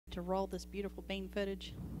to roll this beautiful bean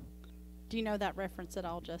footage. Do you know that reference at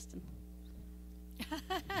all, Justin?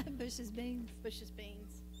 Bush's beans. Bush's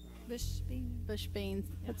beans. Bush beans. Bush beans.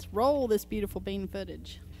 Let's roll this beautiful bean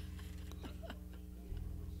footage.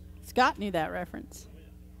 Scott knew that reference.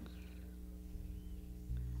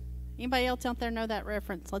 Anybody else out there know that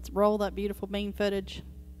reference? Let's roll that beautiful bean footage.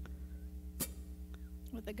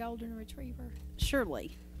 With the golden retriever.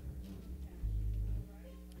 Surely.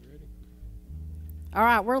 All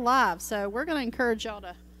right, we're live, so we're going to encourage y'all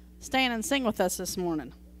to stand and sing with us this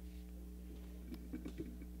morning.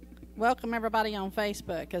 Welcome everybody on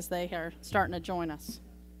Facebook as they are starting to join us.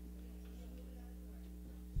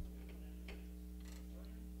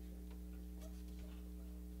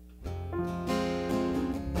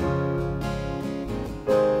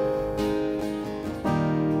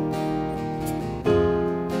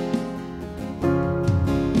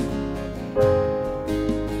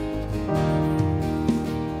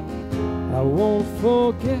 I won't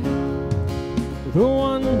forget the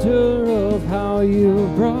wonder of how you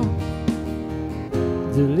brought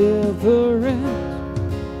deliverance,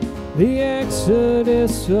 the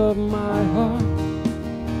exodus of my heart.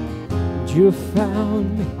 You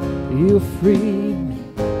found me, you freed me,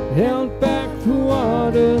 held back the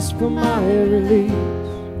waters for my release.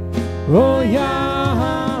 Oh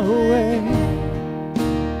Yahweh,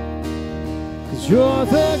 'cause you're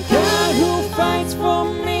the God who fights for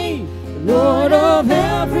me, Lord of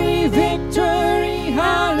every victory.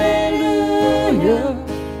 Hallelujah,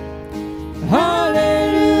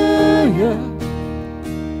 hallelujah.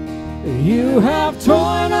 You have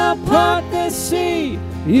torn apart the sea,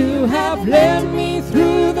 you have led me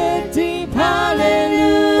through the deep.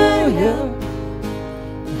 Hallelujah,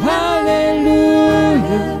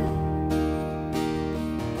 hallelujah.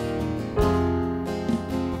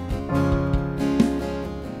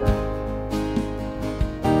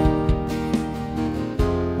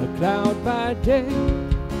 A cloud by day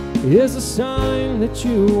is a sign that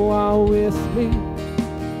you are with me.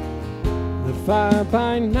 The fire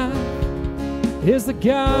by night is the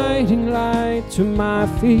guiding light to my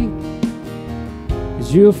feet.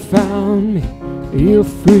 'Cause you found me, you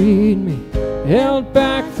freed me, held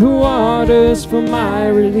back the waters for my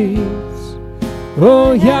release.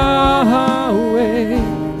 Oh Yahweh,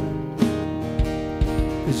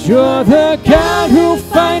 'cause you're the God who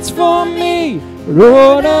fights for me,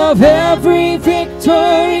 Lord of every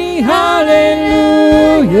victory.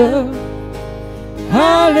 Hallelujah,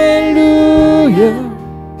 hallelujah.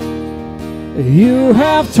 You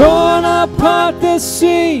have torn apart the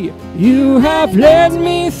sea, you have led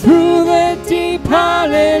me through the deep.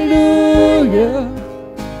 Hallelujah,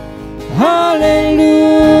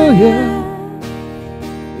 hallelujah.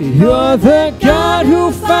 You're the God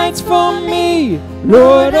who fights for me,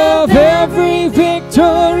 Lord of every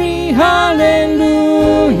victory.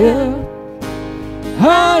 Hallelujah,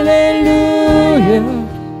 hallelujah.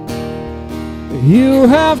 You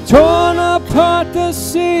have torn apart the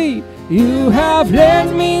sea, you have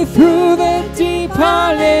led me through the deep.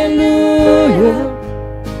 Hallelujah,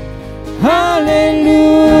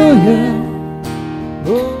 hallelujah.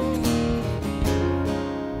 Oh.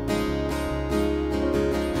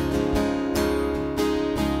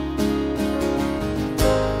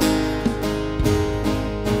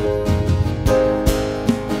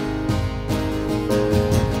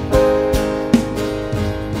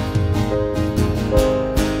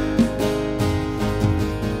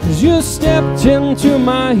 You stepped into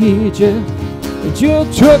my Egypt, and you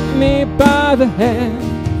took me by the hand,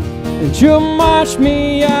 and you marched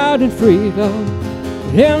me out in freedom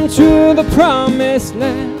into the promised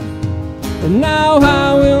land. And now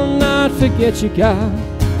I will not forget you, God.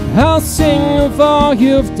 I'll sing of all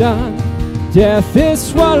you've done. Death is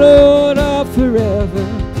swallowed up forever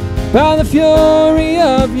by the fury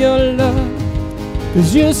of your love.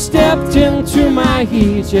 'Cause you stepped into my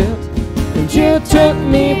Egypt, and you took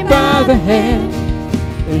me by the hand,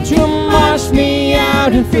 and you marched me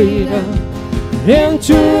out in freedom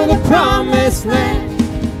into the promised land.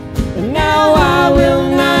 And now I will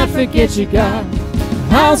not forget you, God.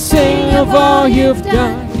 I'll sing of all you've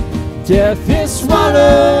done. Death is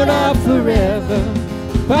swallowed up forever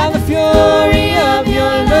by the fury of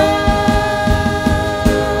your love.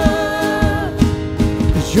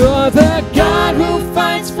 'Cause you're the God who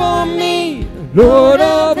fights for me, Lord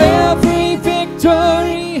of every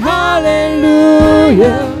victory.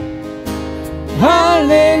 Hallelujah,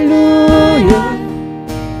 hallelujah.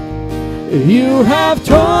 You have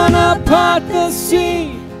torn apart the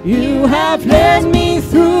sea, you have led me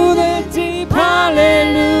through the deep.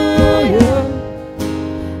 Hallelujah,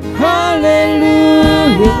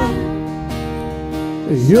 hallelujah.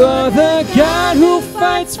 You're the God who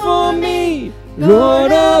fights for me,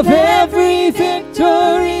 Lord of every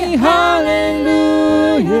victory.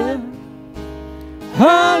 Hallelujah.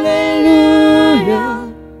 Hallelujah.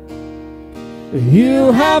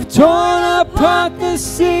 You have torn apart the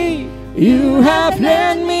sea. You have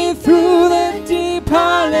led me through the deep.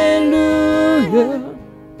 Hallelujah.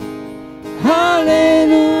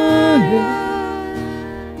 Hallelujah.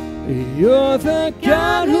 You're the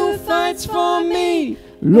God who fights for me,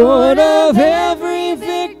 Lord of every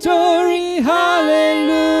victory.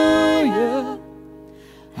 Hallelujah.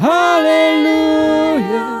 Hallelujah.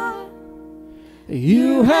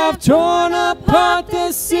 You have torn apart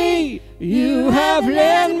the sea. You have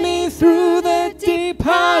led me through the deep.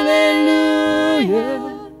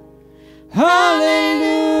 Hallelujah.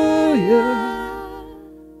 Hallelujah.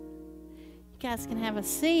 You guys can have a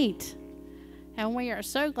seat. And we are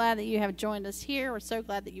so glad that you have joined us here. We're so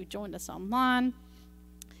glad that you've joined us online.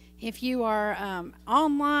 If you are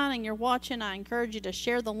online and you're watching, I encourage you to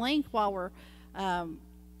share the link while we're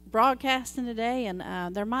broadcasting today.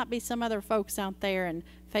 And there might be some other folks out there in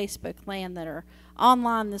Facebook land that are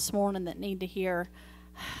online this morning that need to hear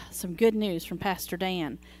some good news from Pastor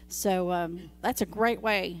Dan. So that's a great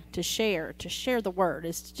way to share the word,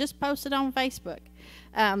 is to just post it on Facebook.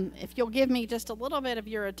 If you'll give me just a little bit of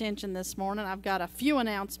your attention this morning, I've got a few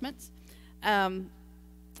announcements.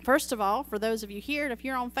 First of all, for those of you here, if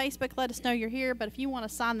you're on Facebook, let us know you're here. But if you want to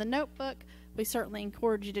sign the notebook, we certainly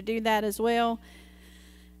encourage you to do that as well.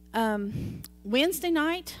 Wednesday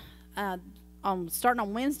night, starting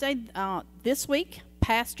on Wednesday this week,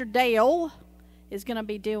 Pastor Dale is going to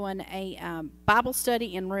be doing a Bible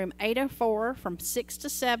study in room 804 from 6 to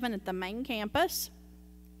 7 at the main campus.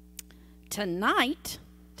 Tonight,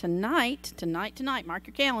 mark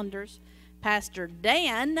your calendars, Pastor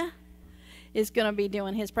Dan is going to be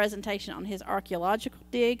doing his presentation on his archaeological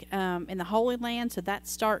dig in the Holy Land. So that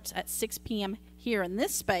starts at 6 p.m. here in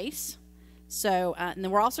this space. So, and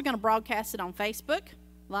then we're also going to broadcast it on Facebook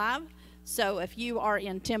Live. So if you are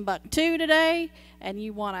in Timbuktu today and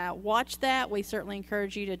you want to watch that, we certainly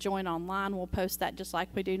encourage you to join online. We'll post that just like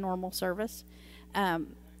we do normal service. You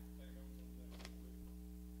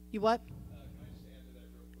what?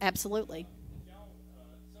 Absolutely.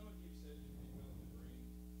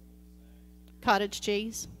 Cottage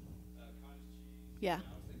cheese. Yeah.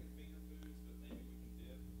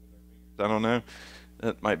 I don't know.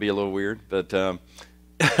 That might be a little weird, but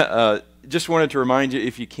just wanted to remind you,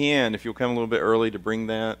 if you'll come a little bit early, to bring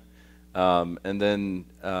that. And then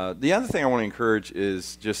the other thing I want to encourage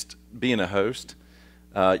is just being a host.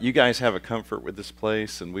 You guys have a comfort with this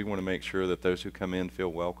place, and we want to make sure that those who come in feel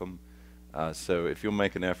welcome. So if you'll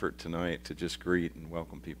make an effort tonight to just greet and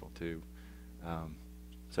welcome people too.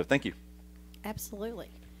 So thank you.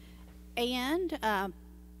 Absolutely. And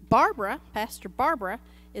Pastor Barbara,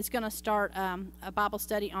 is going to start a Bible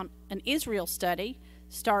study on an Israel study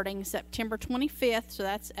starting September 25th. So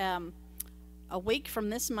that's a week from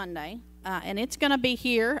this Monday. And it's going to be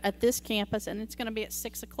here at this campus, and it's going to be at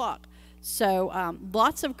 6 o'clock. So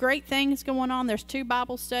lots of great things going on. There's 2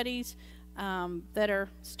 Bible studies that are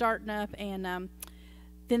starting up, and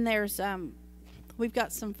then there's we've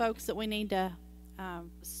got some folks that we need to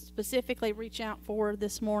specifically reach out for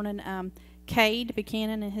this morning. Cade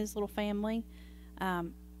Buchanan and his little family,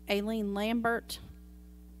 Aileen Lambert,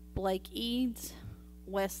 Blake Eads,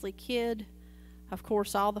 Wesley Kidd, of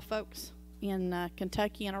course all the folks in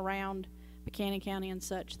Kentucky and around Buchanan County and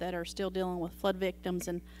such that are still dealing with flood victims,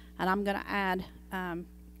 and I'm going to add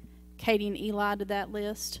Katie and Eli to that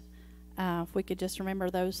list. If we could just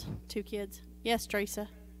remember those 2 kids. Yes, Teresa.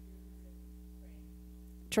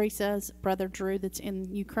 Teresa's brother Drew that's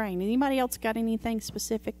in Ukraine. Anybody else got anything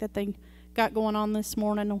specific that they got going on this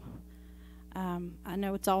morning? I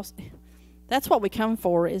know it's all, that's what we come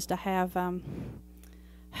for, is to have,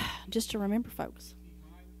 just to remember folks.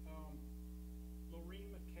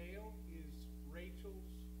 Lorene McHale is Rachel's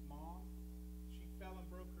mom. She fell and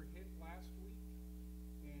broke her hip last week,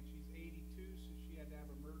 and she's 82, so she had to have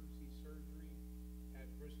emergency surgery at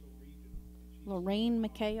Bristol Regional. Lorene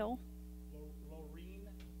McHale.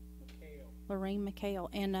 Lorene McHale.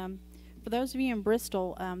 And for those of you in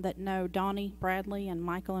Bristol that know Donnie Bradley and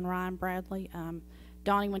Michael and Ryan Bradley,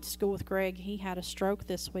 Donnie went to school with Greg. He had a stroke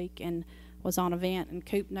this week and was on a vent, and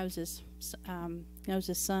Coop knows his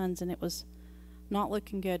sons, and it was not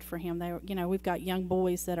looking good for him. They were, we've got young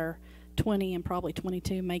boys that are 20 and probably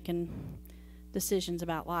 22 making decisions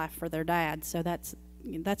about life for their dad. So that's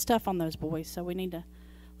tough on those boys. So we need to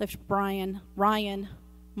lift Ryan,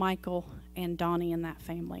 Michael, and Donnie and that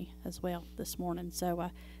family as well this morning. So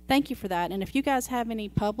thank you for that. And if you guys have any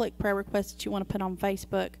public prayer requests that you want to put on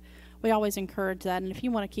Facebook, we always encourage that. And if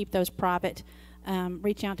you want to keep those private,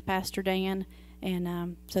 reach out to Pastor Dan,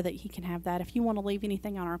 and so that he can have that. If you want to leave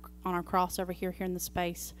anything on our cross over here in the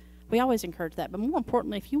space, we always encourage that. But more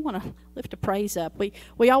importantly, if you want to lift a praise up,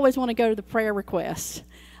 we always want to go to the prayer requests.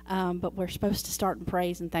 But we're supposed to start in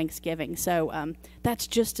praise and thanksgiving. So that's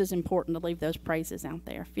just as important to leave those praises out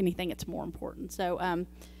there. If anything, it's more important. So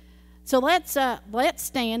so let's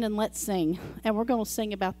stand and let's sing. And we're going to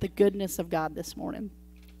sing about the goodness of God this morning.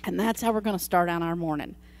 And that's how we're going to start out our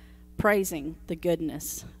morning, praising the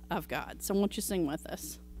goodness of God. So won't you sing with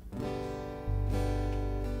us?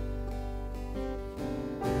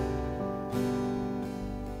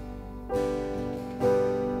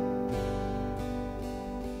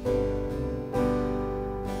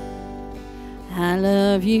 I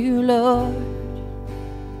love you, Lord.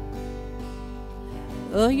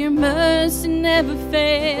 Oh, your mercy never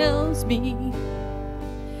fails me.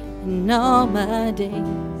 In all my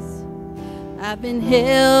days, I've been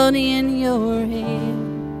held in your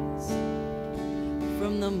hands.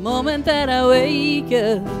 From the moment that I wake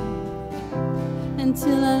up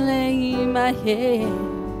until I lay my head,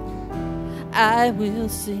 I will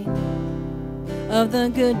sing of the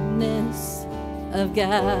goodness of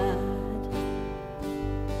God.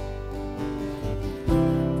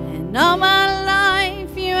 And all my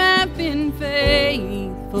life you have been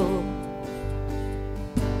faithful.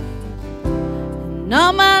 And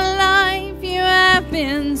all my life you have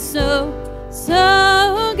been so,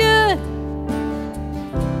 so good.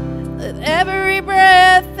 With every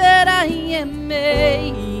breath that I am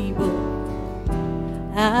able,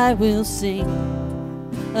 I will sing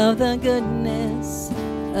of the goodness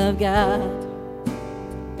of God.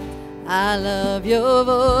 I love your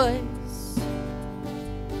voice.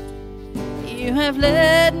 You have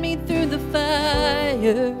led me through the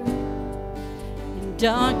fire in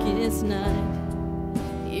darkest night.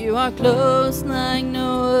 You are close like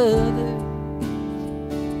no other.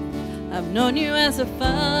 I've known you as a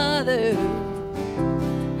father.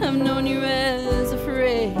 I've known you as a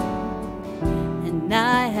friend. And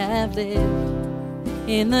I have lived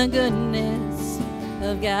in the goodness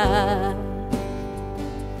of God.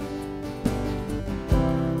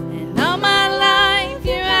 And all my life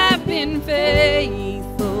you have been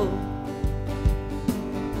faithful.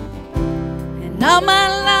 And all my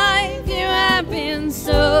life you have been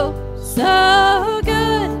so, so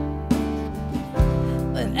good.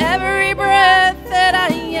 With every breath that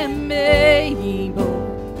I am able,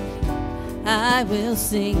 I will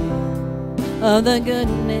sing of the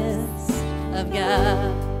goodness of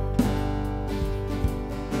God.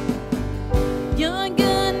 Your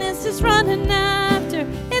goodness is running after,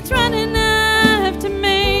 it's running after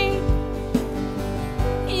me.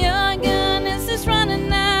 Your goodness is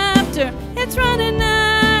running after, it's running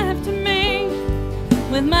after me.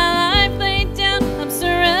 With my life laid down, I'm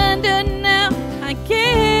surrendered now. I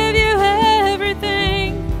give you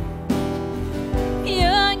everything.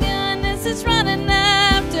 Your goodness is running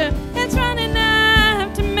after, it's running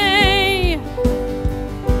after me.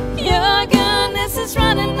 Your goodness is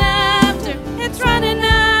running after, it's running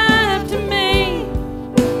after me.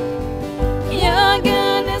 Your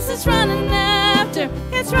goodness is running after,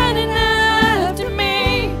 it's running after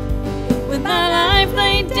me. With my life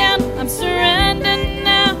laid down, I'm surrendered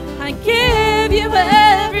now. I give you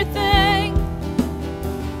everything.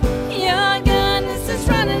 Your goodness is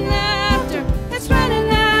running after, it's running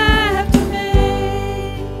after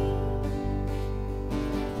me.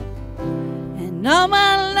 And all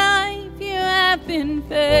my life you have been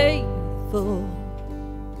faithful.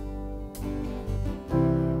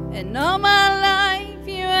 And all my life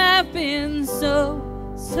you have been so,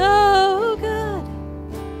 so good.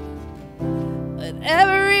 With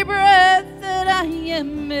every breath that I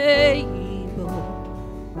am able,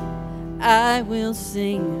 I will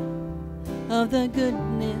sing of the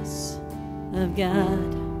goodness of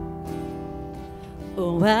God.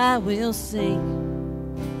 Oh, I will sing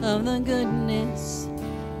of the goodness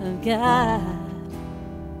of God.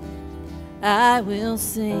 I will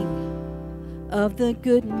sing of the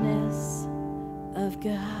goodness of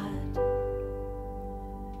God.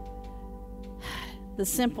 The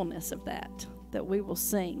simpleness of that we will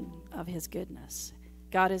sing of his goodness.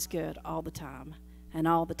 God is good all the time, and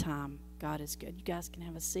all the time God is good. You guys can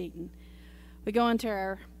have a seat, and we go into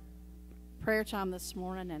our prayer time this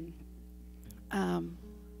morning. And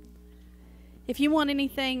if you want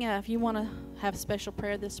anything, if you want to have special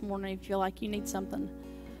prayer this morning, if you feel like you need something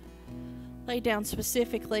laid down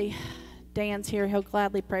specifically, Dan's here. He'll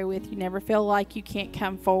gladly pray with you. Never feel like you can't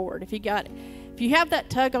come forward. If you have that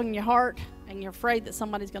tug on your heart and you're afraid that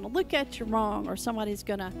somebody's going to look at you wrong or somebody's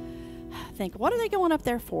going to think, what are they going up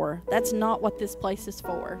there for? That's not what this place is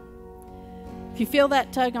for. If you feel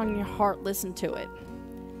that tug on your heart, listen to it,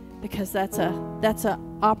 because that's a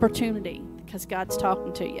opportunity, because God's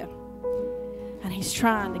talking to you and He's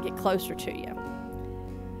trying to get closer to you.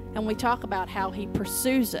 And we talk about how He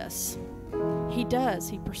pursues us. He does.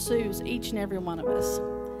 He pursues each and every one of us.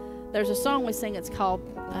 There's a song we sing. It's called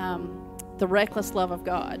The Reckless Love of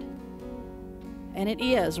God. And it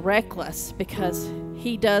is reckless because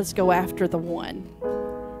He does go after the one.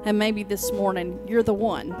 And maybe this morning you're the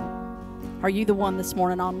one. Are you the one this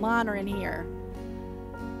morning, online or in here,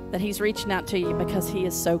 that He's reaching out to you because He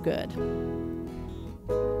is so good?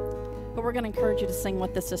 But we're going to encourage you to sing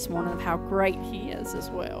with us this morning of how great He is as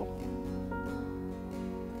well.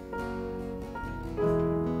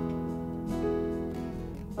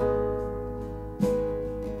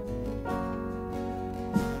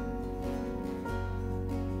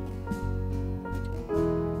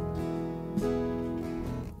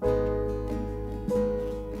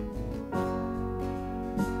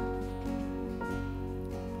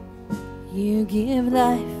 You give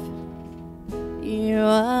life, you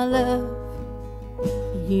are love,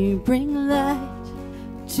 you bring light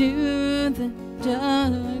to the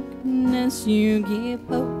darkness, you give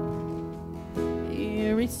hope,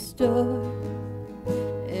 you restore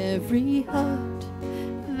every heart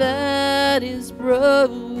that is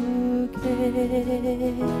broken.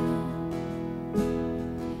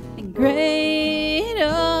 And great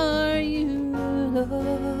are you,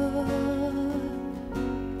 Lord.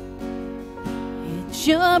 It's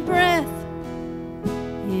your breath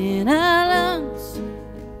in our lungs,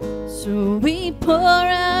 so we pour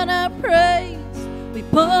out our praise. We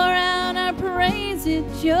pour out our praise.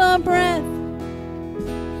 It's your breath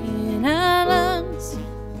in our lungs,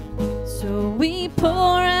 so we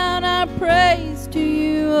pour out our praise to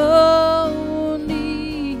you only.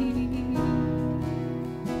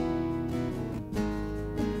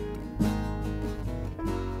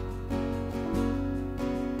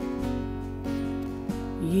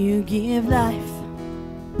 You give life,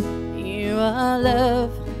 you are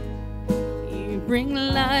love, you bring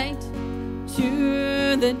light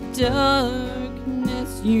to the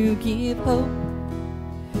darkness, you give hope,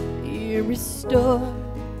 you restore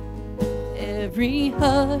every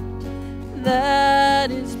heart that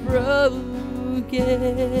is broken.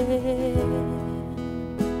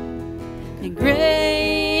 And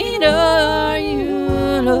great are you,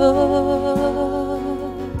 Lord.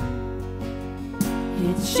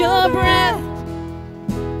 It's your breath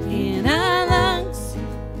in our lungs,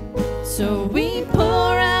 so we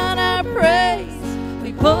pour out our praise.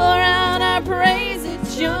 We pour out our praise.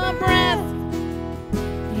 It's your breath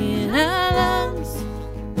in our lungs,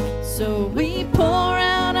 so we pour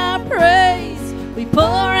out our praise. We pour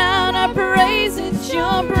out our praise. It's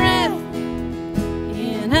your breath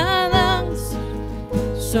in our lungs,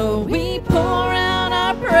 so we pour out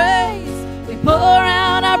our praise. We pour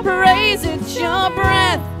out our praise. It's your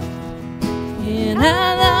breath in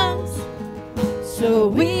our lungs, so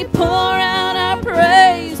we pour out our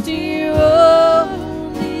praise to you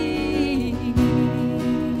only.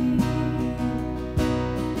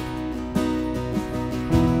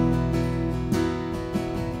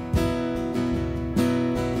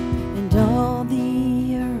 And all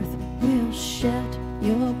the earth will shout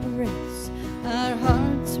your praise. Our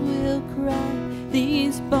hearts will cry,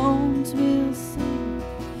 these bones will sing.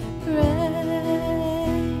 Great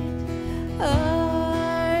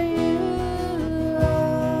are you, Lord.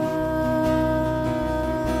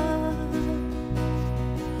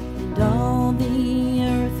 And all the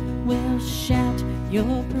earth will shout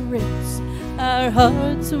your praise. Our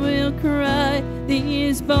hearts will cry,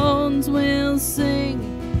 these bones will sing.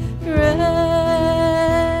 Great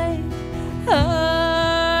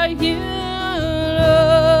are you, Lord.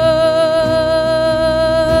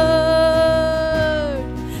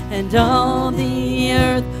 And all the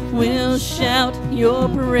earth will shout your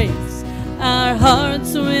praise. Our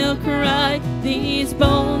hearts will cry, these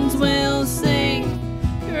bones will sing.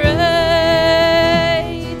 Great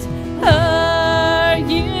are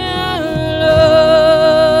you, Lord.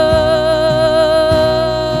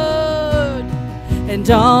 And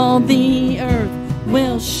all the earth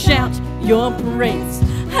will shout your praise.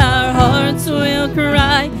 Our hearts will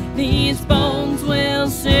cry, these bones will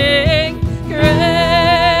sing.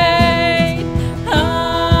 Great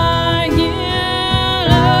are you,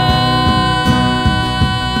 Lord.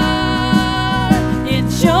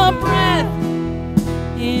 It's your breath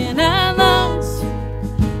in our lungs,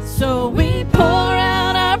 so we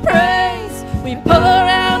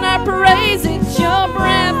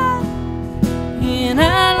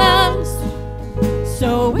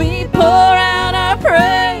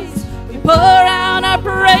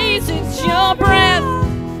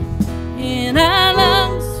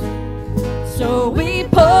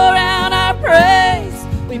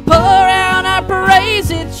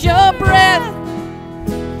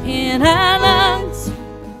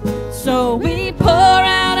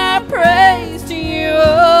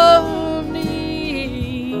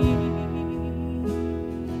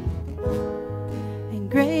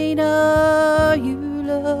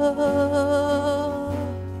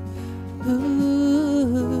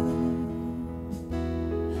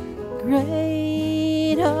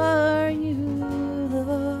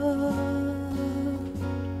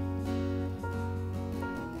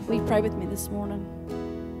this morning.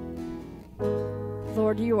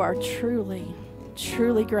 Lord, you are truly,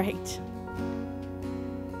 truly great.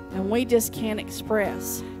 And we just can't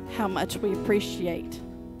express how much we appreciate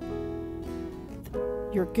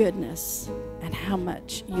your goodness and how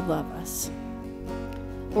much you love us.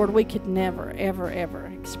 Lord, we could never, ever, ever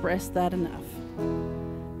express that enough,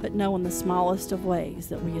 but know in the smallest of ways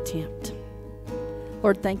that we attempt.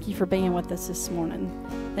 Lord, thank you for being with us this morning.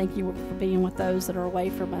 Thank you for being with those that are away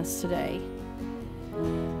from us today.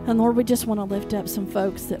 And Lord, we just want to lift up some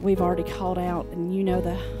folks that we've already called out, and you know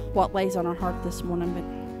what lays on our heart this morning. But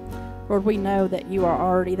Lord, we know that you are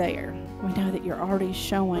already there. We know that you're already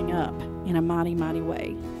showing up in a mighty, mighty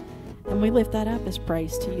way. And we lift that up as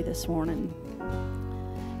praise to you this morning.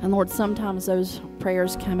 And Lord, sometimes those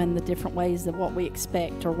prayers come in the different ways of what we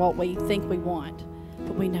expect or what we think we want.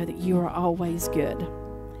 But we know that you are always good.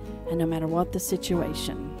 And no matter what the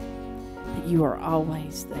situation, that you are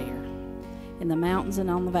always there. In the mountains and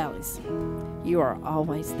on the valleys, you are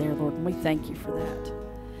always there, Lord. And we thank you for that.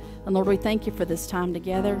 And Lord, we thank you for this time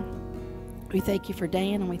together. We thank you for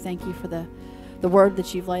Dan, and we thank you for the word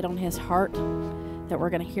that you've laid on his heart that we're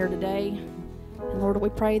going to hear today. And Lord, we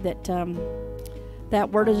pray that that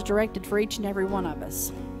word is directed for each and every one of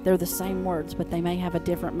us. They're the same words, but they may have a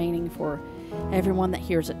different meaning for everyone that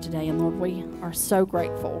hears it today. And Lord, we are so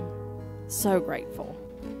grateful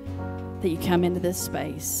that you come into this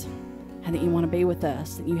space and that you want to be with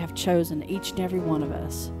us, that you have chosen each and every one of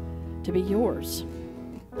us to be yours.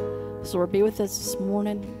 So Lord, be with us this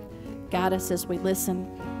morning. Guide us as we listen.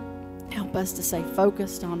 Help us to stay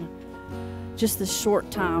focused on just this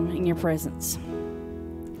short time in your presence.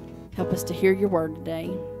 Help us to hear your word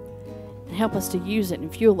today, and help us to use it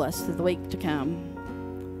and fuel us through the week to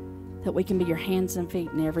come, that we can be your hands and feet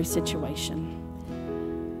in every situation.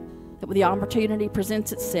 That when the opportunity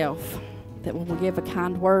presents itself, that we will give a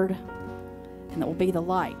kind word, and that will be the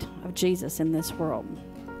light of Jesus in this world.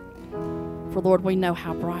 For Lord, we know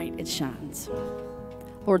how bright it shines.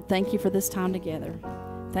 Lord, thank you for this time together.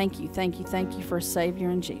 Thank you for a Savior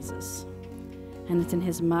in Jesus. And it's in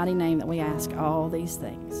his mighty name that we ask all these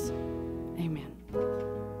things. Amen.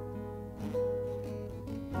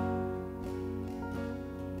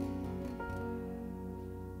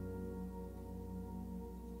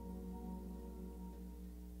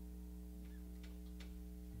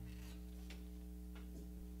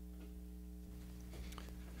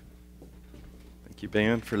 Thank you,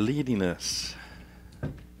 band, for leading us.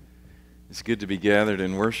 It's good to be gathered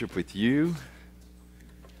in worship with you.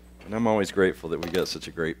 And I'm always grateful that we got such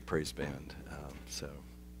a great praise band. So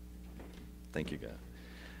thank you,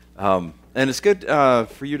 God. And it's good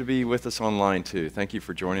for you to be with us online, too. Thank you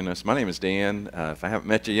for joining us. My name is Dan. If I haven't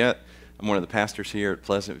met you yet, I'm one of the pastors here at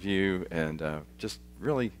Pleasant View. And just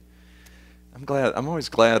really, I'm always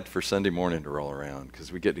glad for Sunday morning to roll around,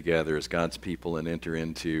 because we get together as God's people and enter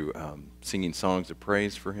into singing songs of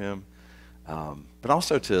praise for him. But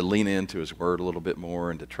also to lean into his word a little bit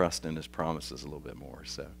more and to trust in his promises a little bit more.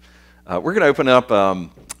 So we're going to open up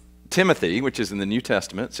Timothy, which is in the New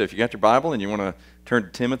Testament. So if you got your Bible and you want to turn to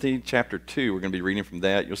Timothy chapter 2, we're going to be reading from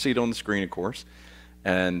that. You'll see it on the screen, of course.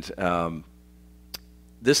 And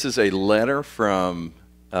this is a letter from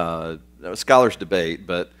scholars debate,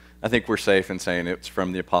 but I think we're safe in saying it's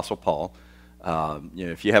from the Apostle Paul.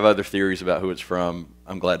 If you have other theories about who it's from,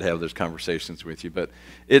 I'm glad to have those conversations with you. But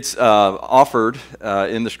it's offered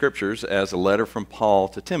in the Scriptures as a letter from Paul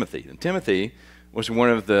to Timothy. And Timothy was one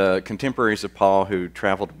of the contemporaries of Paul who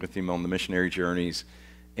traveled with him on the missionary journeys.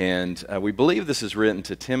 And we believe this is written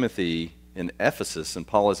to Timothy in Ephesus, and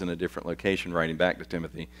Paul is in a different location writing back to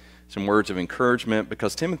Timothy. Some words of encouragement,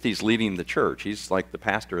 because Timothy's leading the church. He's like the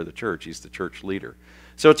pastor of the church. He's the church leader.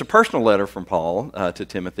 So it's a personal letter from Paul to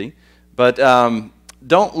Timothy. But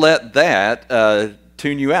don't let that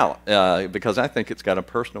tune you out, because I think it's got a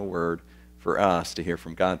personal word for us to hear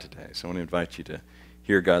from God today. So I want to invite you to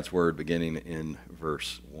hear God's word beginning in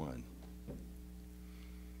verse 1.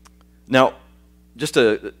 Now,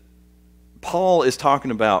 Paul is talking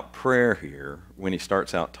about prayer here when he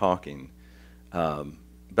starts out talking,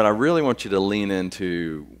 but I really want you to lean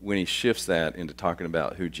into when he shifts that into talking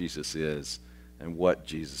about who Jesus is and what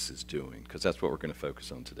Jesus is doing, because that's what we're going to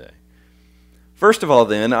focus on today. First of all,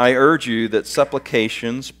 then, I urge you that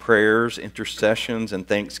supplications, prayers, intercessions, and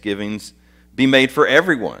thanksgivings be made for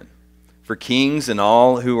everyone, for kings and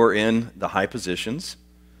all who are in the high positions,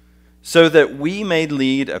 so that we may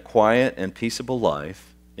lead a quiet and peaceable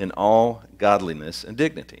life in all godliness and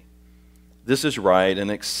dignity. This is right and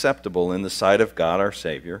acceptable in the sight of God our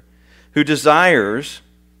Savior, who desires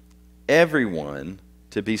everyone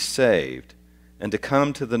to be saved and to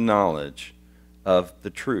come to the knowledge of the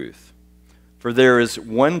truth. For there is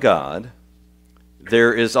one God,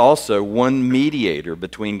 there is also one mediator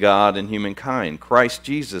between God and humankind, Christ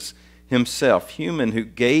Jesus himself, human, who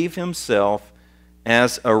gave himself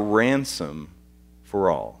as a ransom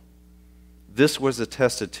for all. This was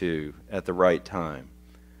attested to at the right time.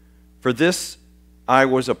 For this I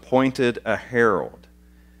was appointed a herald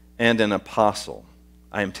and an apostle.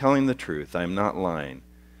 I am telling the truth, I am not lying.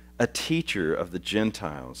 A teacher of the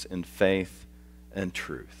Gentiles in faith and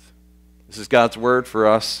truth. This is God's word for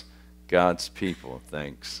us, God's people.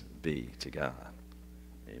 Thanks be to God.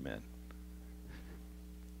 Amen.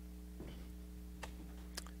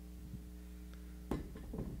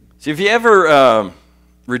 So have you ever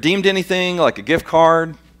redeemed anything like a gift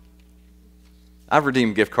card? I've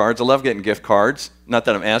redeemed gift cards. I love getting gift cards. Not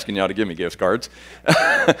that I'm asking y'all to give me gift cards.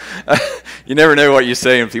 You never know what you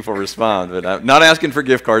say and people respond, but I'm not asking for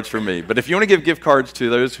gift cards for me. But if you want to give gift cards to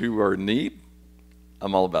those who are in need,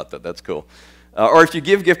 I'm all about that. That's cool. Or if you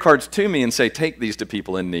give gift cards to me and say, take these to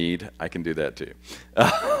people in need, I can do that too.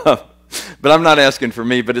 But I'm not asking for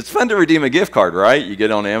me, but it's fun to redeem a gift card, right? You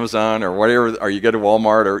get on Amazon or whatever, or you go to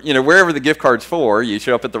Walmart or, wherever the gift card's for, you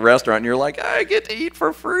show up at the restaurant and you're like, I get to eat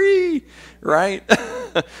for free, right?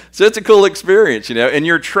 So it's a cool experience, and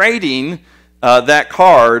you're trading that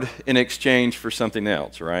card in exchange for something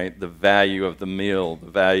else, right? The value of the meal,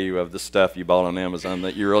 the value of the stuff you bought on Amazon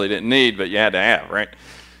that you really didn't need, but you had to have, right?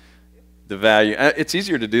 The value. It's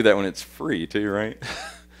easier to do that when it's free too, right?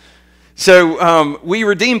 So we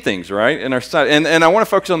redeem things, right, in our study. And I want to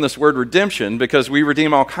focus on this word redemption because we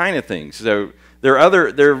redeem all kind of things. So there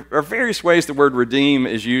are various ways the word redeem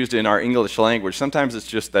is used in our English language. Sometimes it's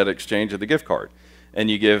just that exchange of the gift card,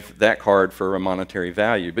 and you give that card for a monetary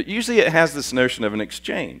value. But usually it has this notion of an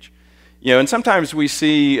exchange. And sometimes we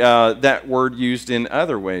see that word used in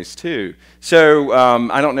other ways too. So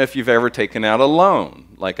I don't know if you've ever taken out a loan.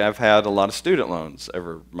 Like I've had a lot of student loans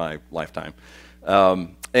over my lifetime.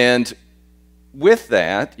 And with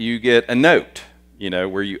that, you get a note,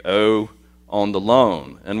 where you owe on the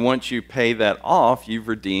loan. And once you pay that off, you've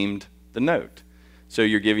redeemed the note. So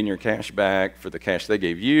you're giving your cash back for the cash they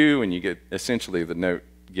gave you, and you get essentially the note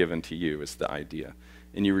given to you is the idea.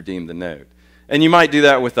 And you redeem the note. And you might do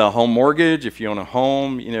that with a home mortgage. If you own a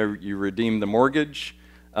home, you redeem the mortgage.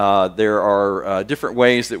 There are different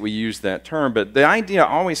ways that we use that term, but the idea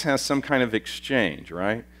always has some kind of exchange,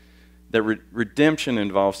 right? That redemption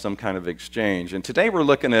involves some kind of exchange. And today we're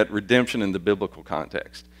looking at redemption in the biblical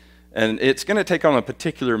context. And it's going to take on a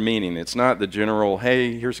particular meaning. It's not the general,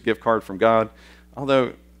 hey, here's a gift card from God,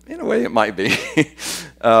 although in a way it might be.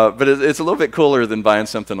 But it's a little bit cooler than buying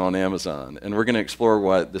something on Amazon. And we're going to explore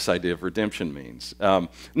what this idea of redemption means.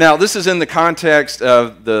 Now, this is in the context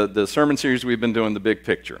of the sermon series we've been doing, The Big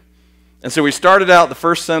Picture. And so we started out the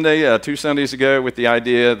first Sunday, 2 Sundays ago, with the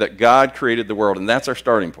idea that God created the world, and that's our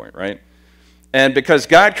starting point, right? And because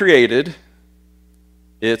God created,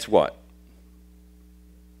 it's what?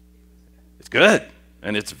 It's good,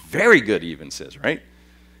 and it's very good, he even says, right?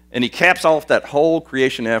 And he caps off that whole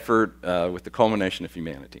creation effort with the culmination of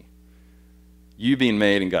humanity. You being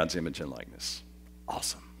made in God's image and likeness.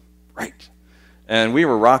 Awesome, right? And we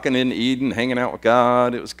were rocking in Eden, hanging out with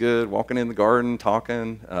God. It was good, walking in the garden,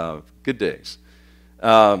 talking. Good days.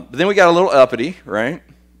 But then we got a little uppity, right?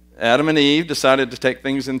 Adam and Eve decided to take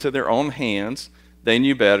things into their own hands. They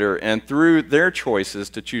knew better. And through their choices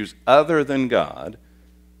to choose other than God,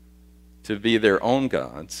 to be their own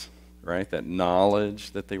gods, right? That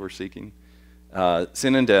knowledge that they were seeking.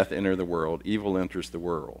 Sin and death enter the world. Evil enters the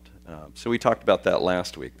world. So we talked about that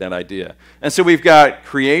last week, that idea. And so we've got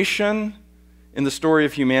creation in the story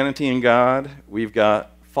of humanity and God. We've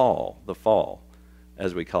got the fall,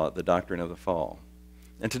 as we call it, the doctrine of the fall.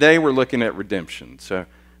 And today we're looking at redemption. So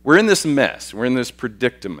we're in this mess. We're in this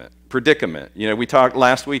predicament. We talked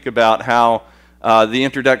last week about how the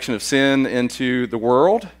introduction of sin into the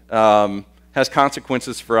world has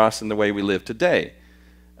consequences for us in the way we live today.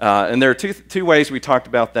 And there are two ways we talked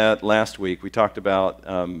about that last week. We talked about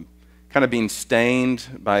kind of being stained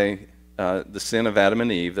by the sin of Adam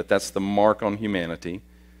and Eve, that's the mark on humanity,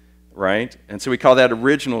 right? And so we call that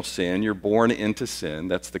original sin. You're born into sin.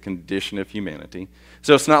 That's the condition of humanity.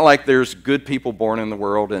 So it's not like there's good people born in the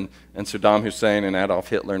world and Saddam Hussein and Adolf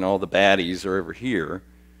Hitler and all the baddies are over here.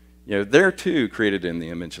 They're too created in the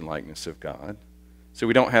image and likeness of God. So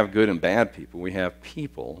we don't have good and bad people. We have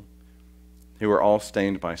people who are all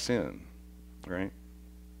stained by sin, right?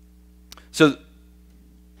 So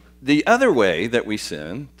the other way that we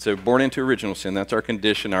sin, so born into original sin, that's our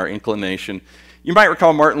condition, our inclination. You might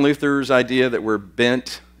recall Martin Luther's idea that we're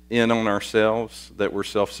bent in on ourselves, that we're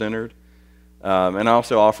self-centered. And I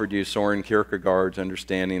also offered you Soren Kierkegaard's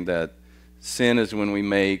understanding that Sin is when we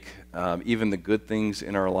make even the good things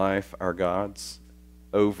in our life our gods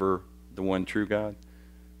over the one true God,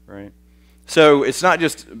 right? So it's not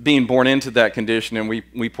just being born into that condition and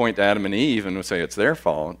we point to Adam and Eve and we say it's their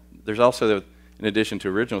fault. There's also, in addition to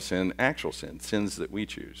original sin, actual sin, sins that we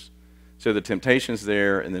choose. So the temptation's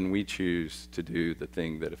there, and then we choose to do the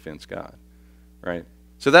thing that offends God, right?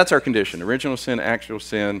 So that's our condition, original sin, actual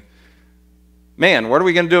sin. Man, what are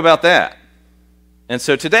we going to do about that? And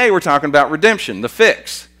so today we're talking about redemption, the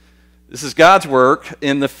fix. This is God's work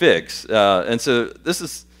in the fix. And so this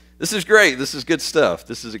is great. This is good stuff.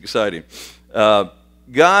 This is exciting.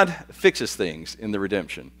 God fixes things in the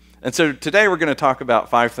redemption. And so today we're going to talk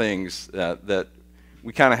about 5 things that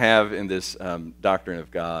we kind of have in this doctrine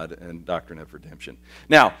of God and doctrine of redemption.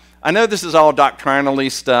 Now, I know this is all doctrinally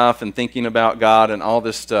stuff and thinking about God and all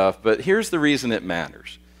this stuff, but here's the reason it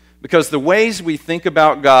matters. Because the ways we think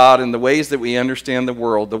about God and the ways that we understand the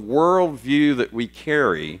worldview that we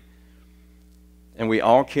carry, and we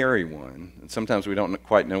all carry one, and sometimes we don't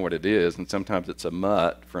quite know what it is, and sometimes it's a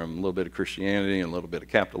mutt from a little bit of Christianity and a little bit of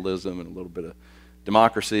capitalism and a little bit of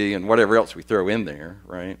democracy and whatever else we throw in there,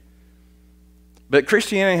 right? But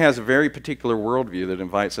Christianity has a very particular worldview that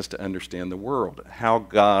invites us to understand the world, how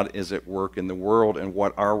God is at work in the world and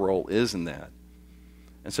what our role is in that.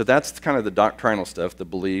 And so that's kind of the doctrinal stuff, the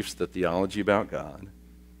beliefs, the theology about God.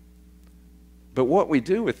 But what we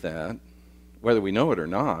do with that, whether we know it or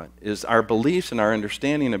not, is our beliefs and our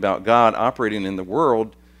understanding about God operating in the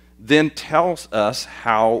world then tells us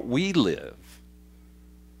how we live.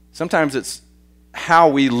 Sometimes it's how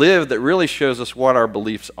we live that really shows us what our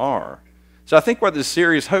beliefs are. So I think what this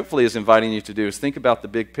series hopefully is inviting you to do is think about the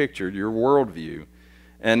big picture, your worldview,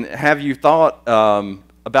 and have you thought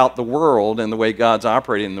about the world and the way God's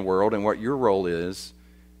operating in the world and what your role is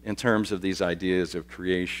in terms of these ideas of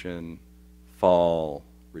creation, fall,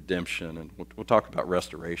 redemption, and we'll talk about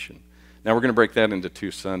restoration. Now we're going to break that into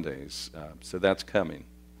 2 Sundays, so that's coming.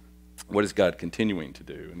 What is God continuing to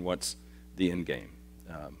do, and what's the end game,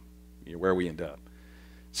 where we end up.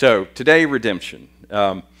 So today, redemption.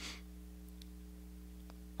 We're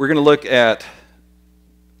going to look at,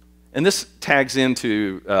 and this tags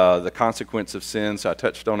into the consequence of sin, so I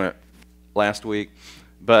touched on it last week,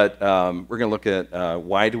 but we're going to look at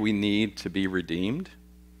why do we need to be redeemed,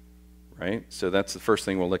 right? So that's the first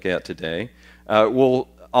thing we'll look at today. We'll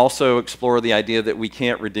also explore the idea that we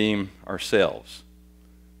can't redeem ourselves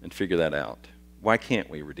and figure that out. Why can't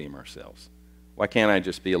we redeem ourselves? Why can't I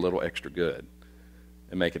just be a little extra good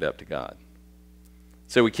and make it up to God?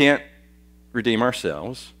 So we can't redeem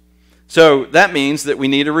ourselves. So that means that we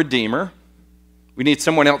need a redeemer. We need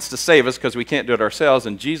someone else to save us because we can't do it ourselves,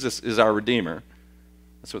 and Jesus is our redeemer.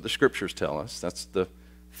 That's what the scriptures tell us. That's the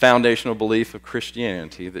foundational belief of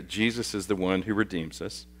Christianity, that Jesus is the one who redeems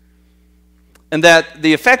us. And that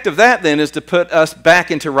the effect of that then is to put us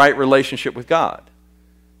back into right relationship with God.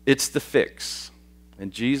 It's the fix.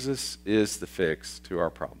 And Jesus is the fix to our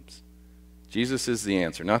problems. Jesus is the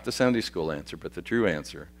answer, not the Sunday school answer, but the true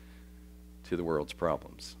answer to the world's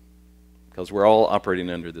problems. Because we're all operating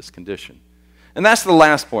under this condition. And that's the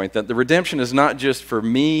last point, that the redemption is not just for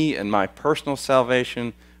me and my personal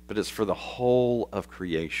salvation, but it's for the whole of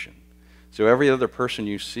creation. So every other person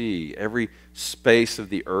you see, every space of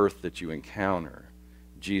the earth that you encounter,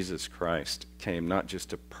 Jesus Christ came not just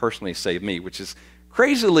to personally save me, which is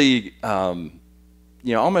crazily,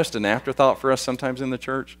 almost an afterthought for us sometimes in the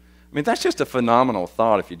church. I mean, that's just a phenomenal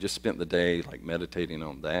thought if you just spent the day like meditating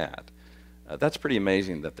on that. That's pretty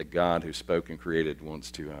amazing that the God who spoke and created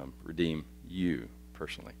wants to redeem you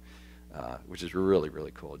personally, which is really,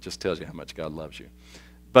 really cool. It just tells you how much God loves you.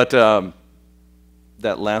 But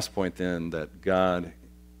that last point then, that God's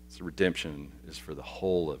redemption is for the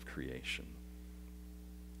whole of creation.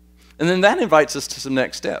 And then that invites us to some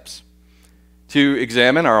next steps. To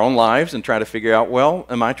examine our own lives and try to figure out, well,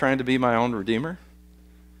 am I trying to be my own redeemer?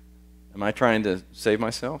 Am I trying to save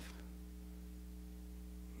myself?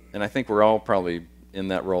 And I think we're all probably in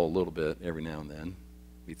that role a little bit every now and then.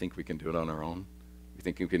 We think we can do it on our own. We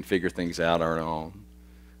think we can figure things out on our own.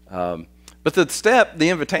 But the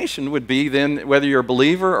invitation would be then, whether you're a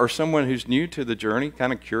believer or someone who's new to the journey,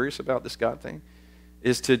 kind of curious about this God thing,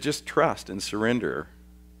 is to just trust and surrender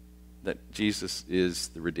that Jesus is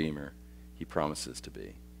the Redeemer He promises to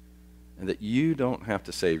be. And that you don't have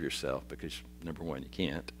to save yourself because, number one, you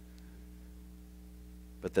can't.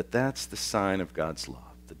 But that's the sign of God's love.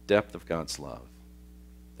 The depth of God's love,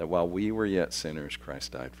 that while we were yet sinners,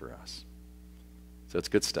 Christ died for us. So it's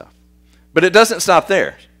good stuff. But it doesn't stop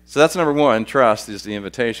there. So that's number one, trust is the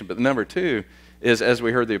invitation. But number two is, as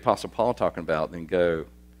we heard the Apostle Paul talking about, then go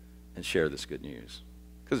and share this good news.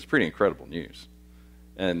 because it's pretty incredible news.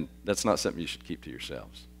 And that's not something you should keep to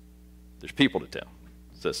yourselves. There's people to tell,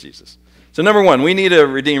 says Jesus. So number one, we need a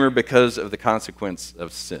Redeemer because of the consequence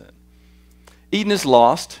of sin. Eden is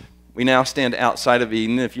lost. We now stand outside of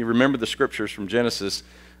Eden. If you remember the scriptures from Genesis,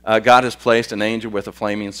 God has placed an angel with a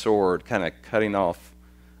flaming sword, kind of cutting off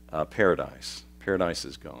paradise. Paradise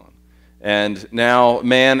is gone. And now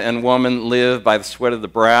man and woman live by the sweat of the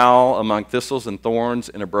brow among thistles and thorns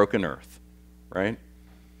in a broken earth, right?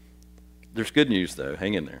 There's good news, though.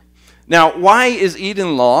 Hang in there. Now, why is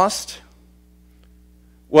Eden lost?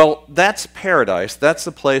 Well, that's paradise. That's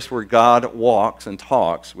the place where God walks and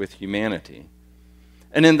talks with humanity.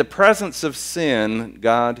 And in the presence of sin,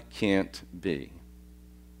 God can't be.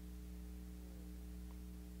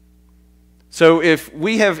 So if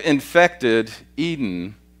we have infected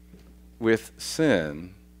Eden with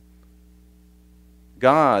sin,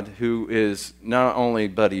 God, who is not only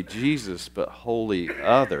buddy Jesus, but holy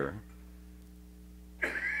other,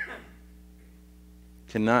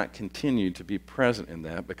 cannot continue to be present in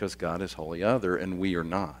that because God is holy other and we are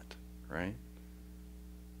not, right?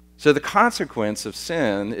 So the consequence of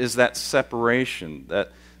sin is that separation,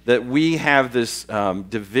 that we have this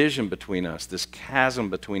division between us, this chasm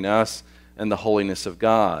between us and the holiness of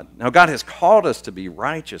God. Now, God has called us to be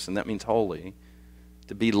righteous, and that means holy,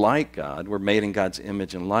 to be like God. We're made in God's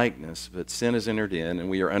image and likeness, but sin has entered in, and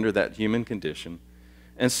we are under that human condition.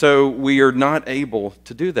 And so we are not able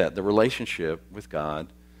to do that. The relationship with God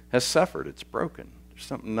has suffered. It's broken. There's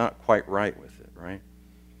something not quite right with it, right?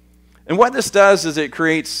 And what this does is it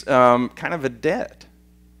creates kind of a debt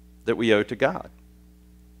that we owe to God.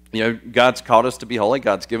 You know, God's called us to be holy.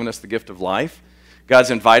 God's given us the gift of life.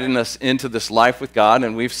 God's invited us into this life with God,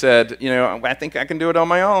 and we've said, you know, I think I can do it on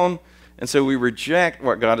my own. And so we reject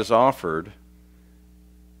what God has offered,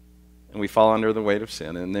 and we fall under the weight of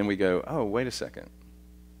sin. And then we go, oh, wait a second.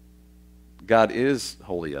 God is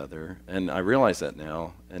holy other, and I realize that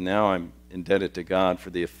now, and now I'm indebted to God for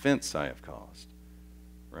the offense I have caused,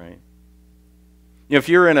 right? You know, if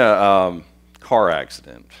you're in a car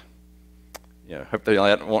accident, you know, hopefully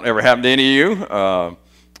that won't ever happen to any of you.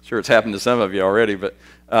 Sure, it's happened to some of you already, but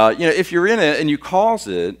you know, if you're in it and you cause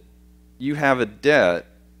it, you have a debt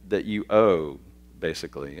that you owe,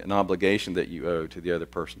 basically, an obligation that you owe to the other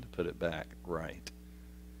person to put it back right.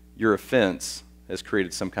 Your offense has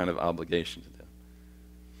created some kind of obligation to them.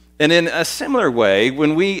 And in a similar way,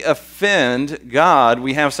 when we offend God,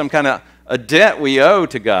 we have some kind of a debt we owe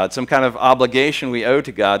to God, some kind of obligation we owe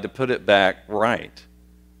to God to put it back right,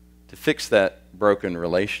 to fix that broken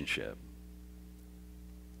relationship.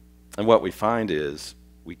 And what we find is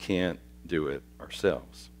we can't do it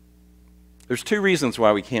ourselves. There's two reasons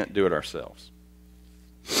why we can't do it ourselves.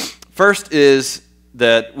 First is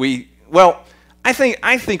that I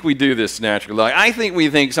think we do this naturally. Like, I think we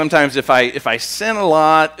think sometimes if I sin a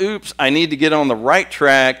lot, oops, I need to get on the right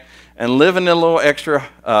track and live in a little extra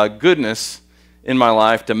goodness in my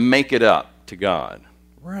life to make it up to God,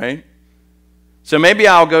 right? So maybe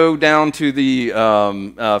I'll go down to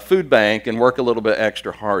the food bank and work a little bit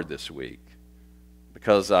extra hard this week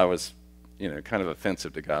because I was, kind of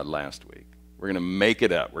offensive to God last week. We're going to make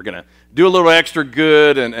it up. We're going to do a little extra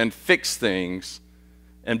good and fix things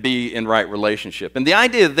and be in right relationship. And the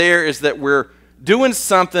idea there is that we're doing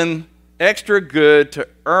something extra good to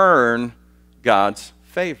earn God's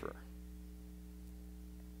favor.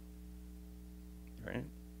 Right?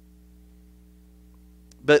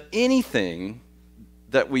 But anything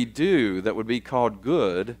that we do that would be called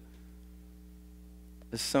good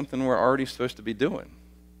is something we're already supposed to be doing.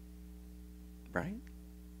 Right?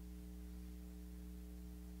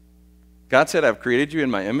 God said, I've created you in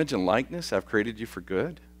my image and likeness. I've created you for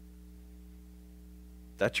good.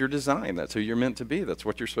 That's your design. That's who you're meant to be. That's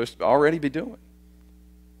what you're supposed to already be doing.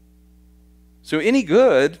 So any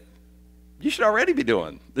good, you should already be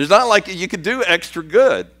doing. There's not like you could do extra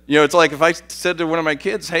good. It's like if I said to one of my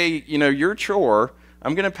kids, hey, your chore,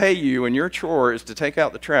 I'm going to pay you, and your chore is to take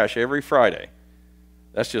out the trash every Friday.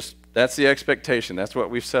 That's the expectation. That's what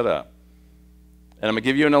we've set up. And I'm going to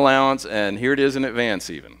give you an allowance, and here it is in advance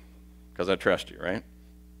even, because I trust you, right?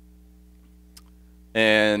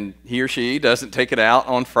 And he or she doesn't take it out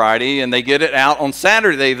on Friday, and they get it out on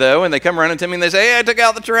Saturday, though, and they come running to me and they say, hey, I took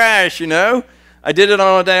out the trash, I did it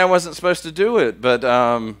on a day I wasn't supposed to do it, but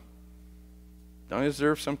don't I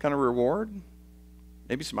deserve some kind of reward?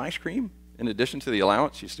 Maybe some ice cream? In addition to the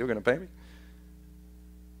allowance, she's still going to pay me.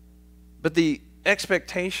 But the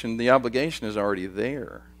expectation, the obligation is already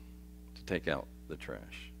there to take out the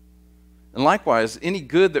trash. And likewise, any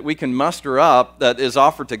good that we can muster up that is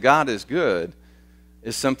offered to God as good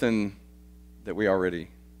is something that we already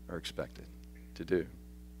are expected to do.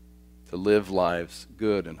 to live lives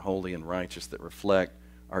good and holy and righteous that reflect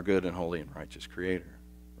our good and holy and righteous Creator,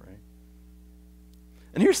 right?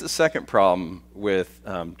 And here's the second problem with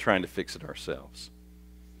trying to fix it ourselves.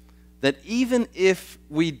 That even if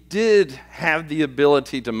we did have the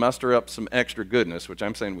ability to muster up some extra goodness, which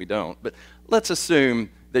I'm saying we don't, but let's assume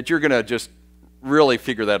that you're going to just really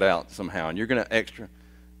figure that out somehow, and you're going to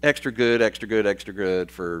extra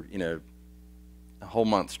good for, a whole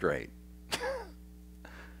month straight.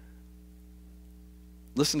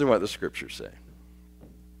 Listen to what the scriptures say.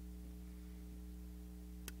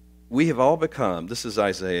 We have all become, this is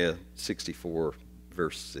Isaiah 64,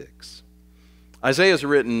 verse 6. Isaiah is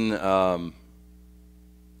written,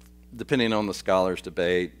 depending on the scholars'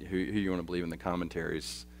 debate, who you want to believe in the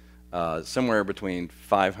commentaries, somewhere between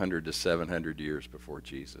 500 to 700 years before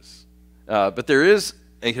Jesus. But there is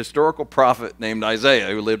a historical prophet named Isaiah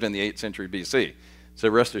who lived in the 8th century BC. So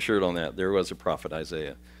rest assured on that, there was a prophet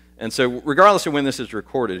Isaiah. And so regardless of when this is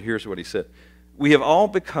recorded, here's what he said. We have all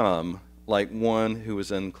become like one who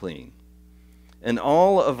is unclean. And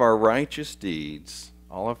all of our righteous deeds,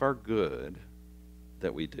 all of our good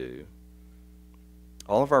that we do,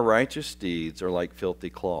 all of our righteous deeds are like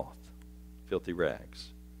filthy cloth, filthy rags.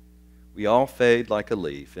 We all fade like a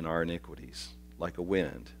leaf in our iniquities, like a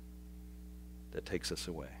wind that takes us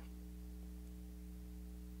away.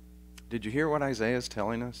 Did you hear what Isaiah is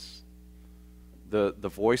telling us? The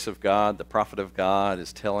voice of God, the prophet of God,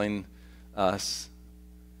 is telling us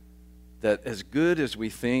that as good as we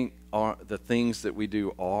think the things that we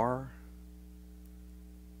do are,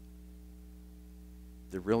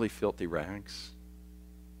 they're really filthy rags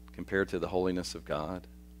compared to the holiness of God.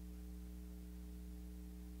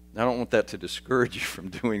 I don't want that to discourage you from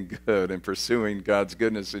doing good and pursuing God's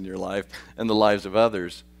goodness in your life and the lives of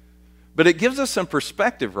others. But it gives us some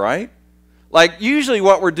perspective, right? Like usually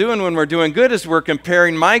what we're doing when we're doing good is we're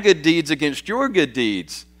comparing my good deeds against your good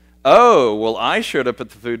deeds. Oh, well, I showed up at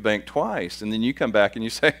the food bank twice. And then you come back and you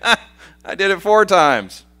say, I did it 4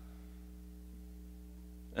 times.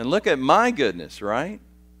 And look at my goodness, right?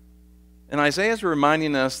 And Isaiah's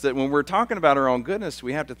reminding us that when we're talking about our own goodness,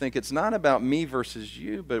 we have to think it's not about me versus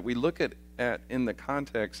you, but we look at in the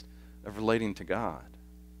context of relating to God,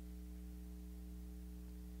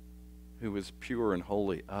 who is pure and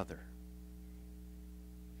holy other,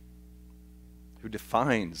 who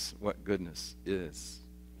defines what goodness is,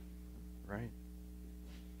 right?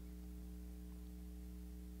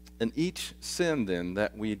 And each sin then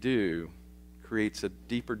that we do creates a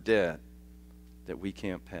deeper debt that we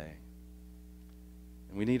can't pay.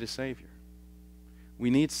 And we need a Savior. We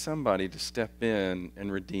need somebody to step in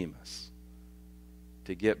and redeem us,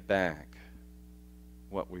 to get back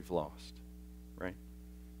what we've lost, right?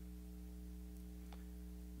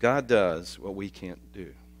 God does what we can't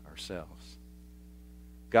do ourselves.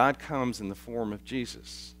 God comes in the form of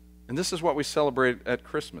Jesus. And this is what we celebrate at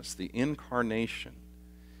Christmas, the incarnation.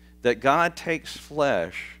 That God takes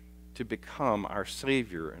flesh to become our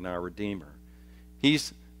Savior and our Redeemer.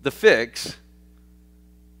 He's the fix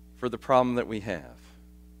for the problem that we have.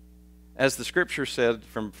 As the scripture said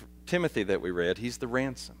from Timothy that we read, he's the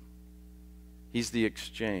ransom. He's the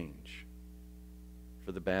exchange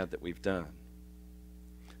for the bad that we've done.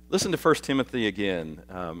 Listen to 1 Timothy again.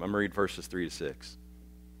 I'm going to read verses 3 to 6.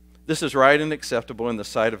 This is right and acceptable in the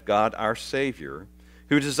sight of God, our Savior,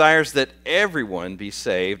 who desires that everyone be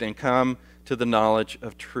saved and come to the knowledge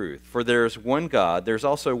of truth. For there is one God, there's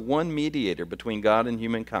also one mediator between God and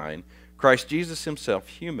humankind, Christ Jesus himself,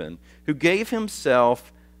 human, who gave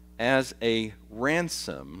himself as a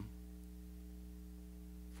ransom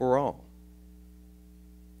for all.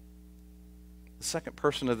 The second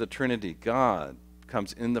person of the Trinity, God,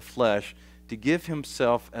 comes in the flesh to give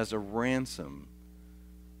himself as a ransom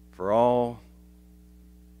for all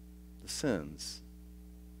the sins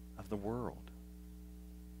of the world.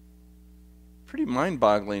 Pretty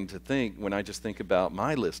mind-boggling to think when I just think about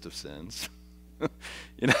my list of sins.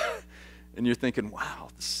 And you're thinking, wow,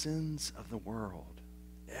 the sins of the world.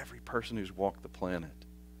 Every person who's walked the planet.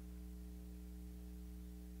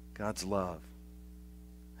 God's love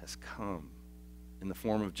has come in the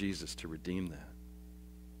form of Jesus to redeem that.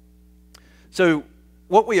 So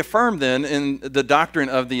what we affirm then in the doctrine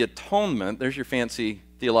of the atonement, there's your fancy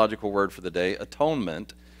theological word for the day,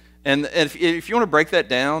 atonement. And if you want to break that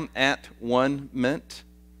down, at-one-ment,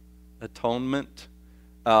 atonement,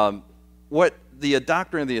 what the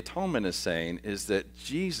doctrine of the atonement is saying is that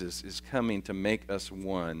Jesus is coming to make us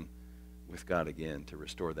one with God again, to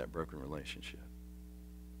restore that broken relationship.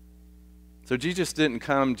 So Jesus didn't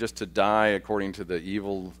come just to die according to the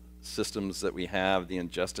evil systems that we have, the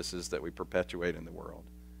injustices that we perpetuate in the world.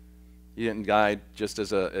 He didn't die just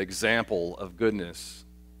as an example of goodness,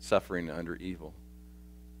 suffering under evil.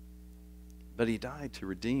 But he died to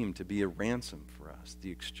redeem, to be a ransom for us,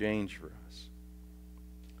 the exchange for us.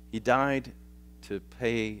 He died to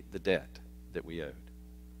pay the debt that we owed.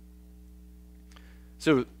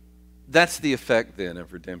 So that's the effect then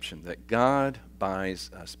of redemption, that God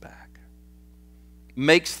buys us back,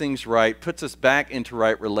 makes things right, puts us back into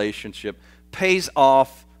right relationship, pays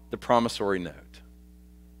off the promissory note,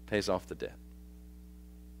 pays off the debt.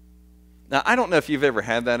 Now, I don't know if you've ever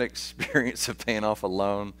had that experience of paying off a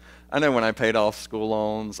loan. I know when I paid off school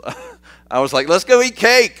loans, I was like, let's go eat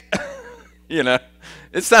cake. You know,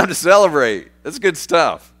 it's time to celebrate. That's good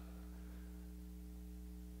stuff.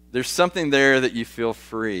 There's something there that you feel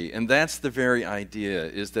free. And that's the very idea,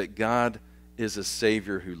 is that God is a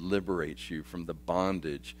Savior who liberates you from the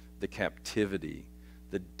bondage, the captivity,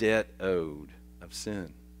 the debt owed of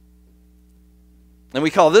sin. And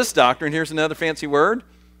we call this doctrine, here's another fancy word,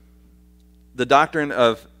 the doctrine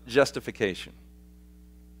of justification.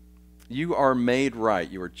 You are made right.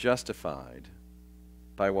 You are justified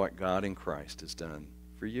by what God in Christ has done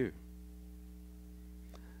for you.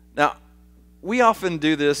 Now, we often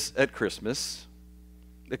do this at Christmas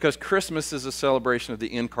because Christmas is a celebration of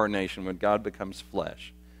the incarnation when God becomes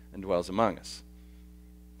flesh and dwells among us.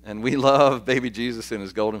 And we love baby Jesus in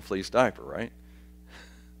his golden fleece diaper, right?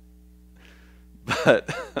 But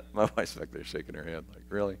my wife's back there shaking her head like,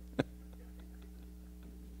 really?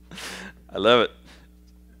 I love it.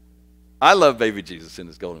 I love baby Jesus in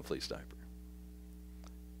his golden fleece diaper.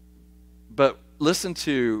 But listen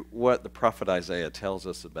to what the prophet Isaiah tells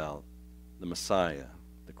us about the Messiah,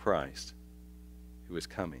 the Christ, who is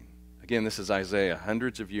coming. Again, this is Isaiah,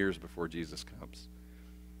 hundreds of years before Jesus comes.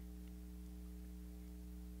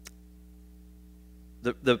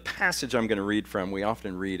 The passage I'm going to read from, we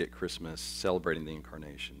often read at Christmas, celebrating the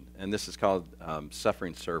incarnation. And this is called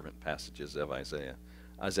suffering servant passages of Isaiah.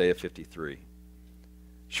 Isaiah 53.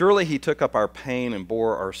 Surely he took up our pain and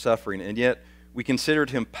bore our suffering, and yet we considered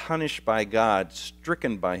him punished by God,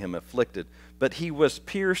 stricken by him, afflicted. But he was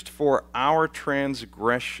pierced for our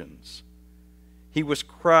transgressions. He was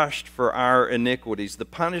crushed for our iniquities. The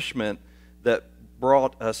punishment that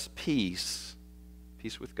brought us peace,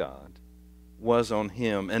 peace with God, was on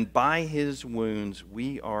him, and by his wounds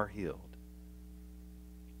we are healed.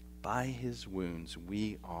 By his wounds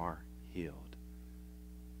we are healed.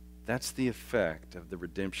 That's the effect of the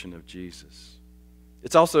redemption of Jesus.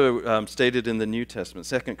 It's also stated in the New Testament,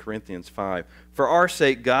 2 Corinthians 5. For our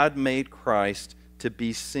sake, God made Christ to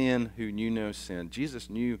be sin who knew no sin. Jesus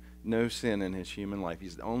knew no sin in his human life.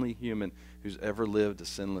 He's the only human who's ever lived a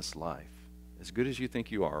sinless life. As good as you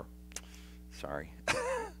think you are, sorry.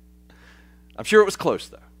 I'm sure it was close,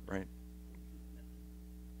 though, right?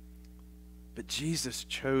 But Jesus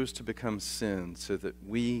chose to become sin so that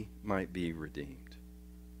we might be redeemed,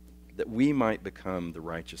 that we might become the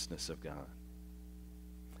righteousness of God.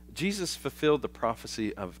 Jesus fulfilled the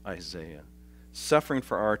prophecy of Isaiah, suffering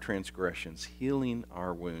for our transgressions, healing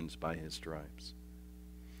our wounds by his stripes.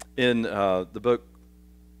 In the book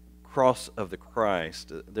Cross of the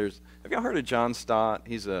Christ, have y'all heard of John Stott?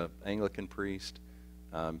 He's an Anglican priest,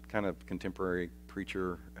 kind of contemporary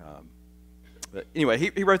preacher. But anyway,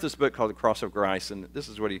 he wrote this book called The Cross of Christ, and this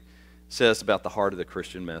is what he says about the heart of the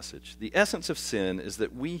Christian message. The essence of sin is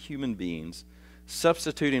that we human beings,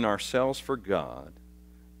 substituting ourselves for God,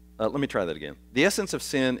 let me try that again. The essence of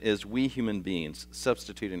sin is we human beings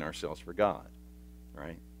substituting ourselves for God,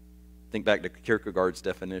 right? Think back to Kierkegaard's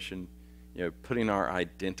definition, putting our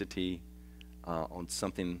identity on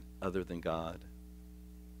something other than God.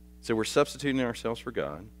 So we're substituting ourselves for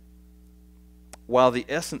God, while the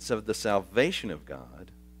essence of the salvation of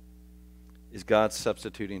God is God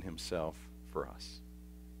substituting himself for us.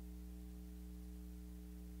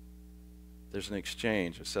 There's an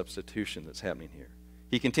exchange, a substitution that's happening here.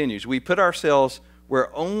 He continues, we put ourselves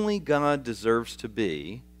where only God deserves to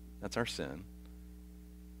be. That's our sin.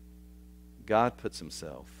 God puts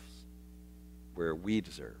himself where we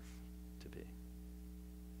deserve to be.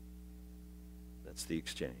 That's the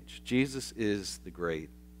exchange. Jesus is the great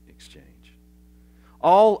exchange.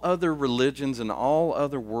 All other religions and all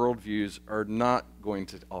other worldviews are not going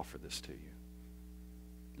to offer this to you.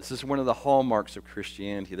 This is one of the hallmarks of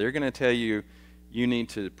Christianity. They're going to tell you, you need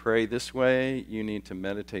to pray this way, you need to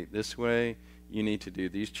meditate this way, you need to do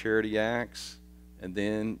these charity acts, and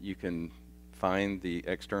then you can find the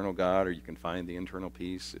external God, or you can find the internal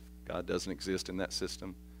peace if God doesn't exist in that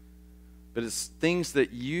system. But it's things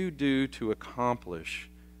that you do to accomplish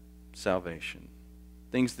salvation,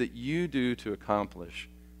 things that you do to accomplish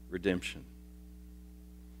redemption.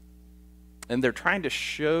 And they're trying to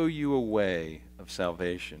show you a way of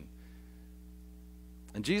salvation.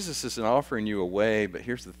 And Jesus isn't offering you a way, but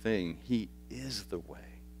here's the thing. He is the way.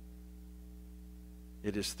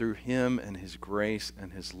 It is through him and his grace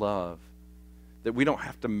and his love that we don't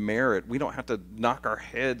have to merit. We don't have to knock our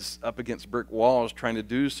heads up against brick walls trying to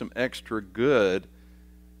do some extra good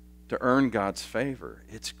to earn God's favor.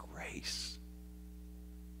 It's grace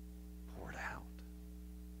poured out.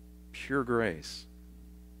 Pure grace.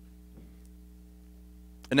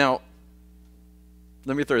 And now,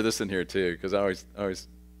 let me throw this in here too, because I always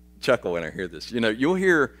chuckle when I hear this. You'll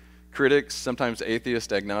hear critics, sometimes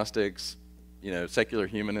atheists, agnostics, secular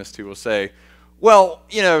humanists who will say, well,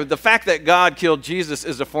 the fact that God killed Jesus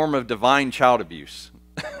is a form of divine child abuse.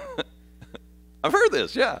 I've heard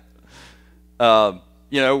this, yeah. God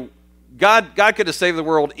could have saved the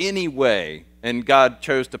world anyway, and God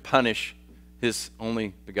chose to punish his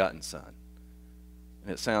only begotten son.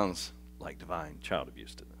 And it sounds like divine child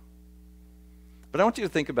abuse to them. But I want you to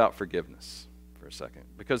think about forgiveness for a second,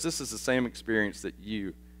 because this is the same experience that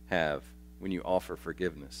you have when you offer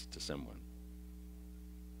forgiveness to someone.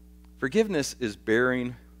 Forgiveness is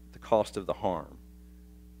bearing the cost of the harm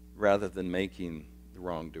rather than making the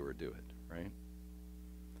wrongdoer do it, right?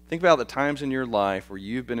 Think about the times in your life where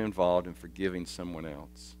you've been involved in forgiving someone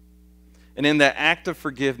else. And in that act of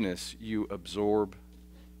forgiveness, you absorb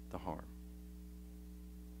the harm.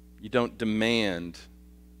 You don't demand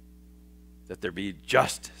that there be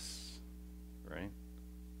justice, right?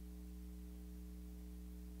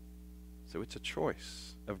 So it's a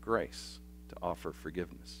choice of grace to offer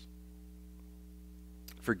forgiveness.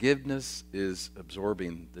 Forgiveness is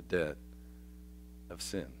absorbing the debt of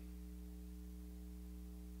sin.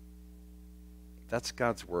 That's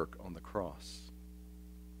God's work on the cross.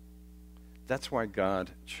 That's why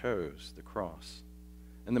God chose the cross.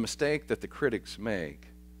 And the mistake that the critics make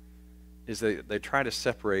is they try to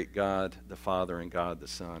separate God the Father and God the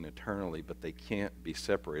Son eternally, but they can't be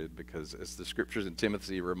separated because, as the scriptures in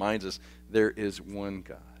Timothy reminds us, there is one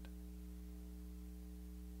God.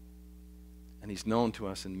 And he's known to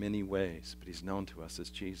us in many ways, but he's known to us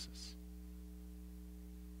as Jesus.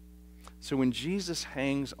 So when Jesus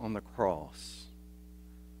hangs on the cross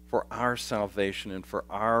for our salvation and for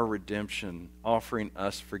our redemption, offering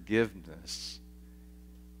us forgiveness,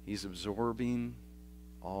 he's absorbing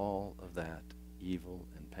all of that evil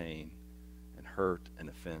and pain and hurt and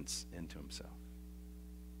offense into himself.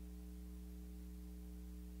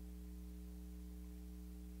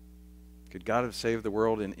 Could God have saved the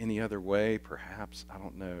world in any other way? Perhaps, I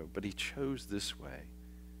don't know. But he chose this way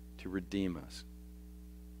to redeem us.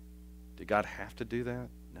 Did God have to do that?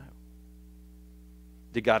 No.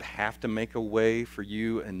 Did God have to make a way for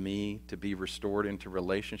you and me to be restored into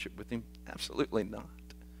relationship with him? Absolutely not.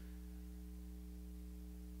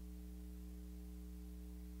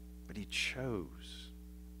 But he chose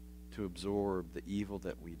to absorb the evil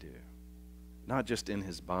that we do, not just in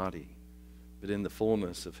his body, but in the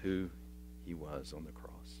fullness of who he was on the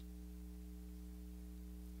cross.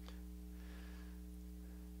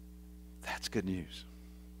 That's good news.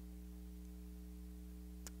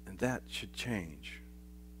 And that should change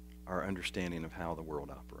our understanding of how the world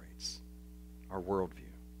operates, our worldview.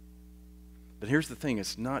 But here's the thing,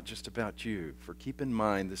 it's not just about you. For keep in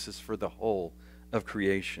mind, this is for the whole of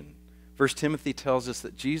creation. 1 Timothy tells us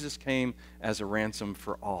that Jesus came as a ransom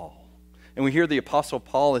for all. And we hear the Apostle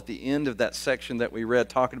Paul at the end of that section that we read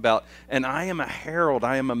talking about, and I am a herald,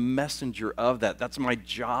 I am a messenger of that. That's my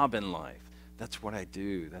job in life. That's what I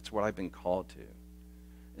do. That's what I've been called to.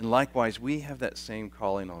 And likewise, we have that same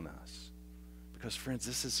calling on us. Because, friends,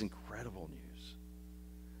 this is incredible news.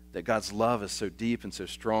 That God's love is so deep and so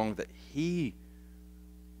strong that he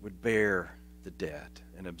would bear the debt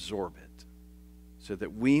and absorb it so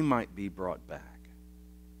that we might be brought back.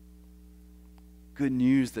 Good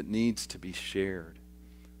news that needs to be shared.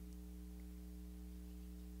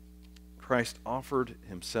 Christ offered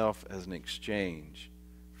himself as an exchange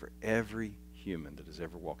for every human that has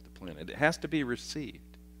ever walked the planet. It has to be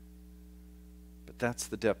received. But that's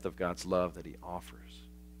the depth of God's love that he offers.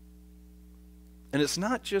 And it's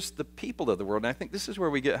not just the people of the world. And I think this is where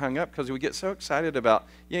we get hung up because we get so excited about,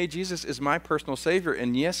 yay, Jesus is my personal Savior.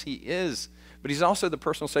 And yes, he is. But he's also the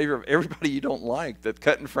personal Savior of everybody you don't like that's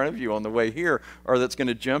cut in front of you on the way here, or that's going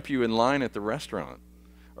to jump you in line at the restaurant,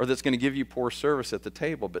 or that's going to give you poor service at the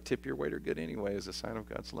table but tip your waiter good anyway as a sign of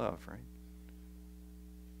God's love, right?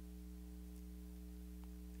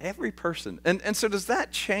 Every person. And so does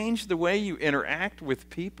that change the way you interact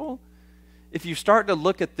with people? If you start to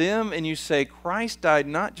look at them and you say, Christ died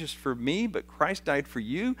not just for me, but Christ died for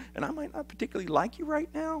you, and I might not particularly like you right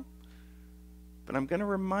now, But I'm going to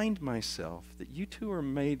remind myself that you two are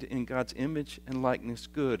made in God's image and likeness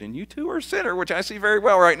good, and you two are a sinner, which I see very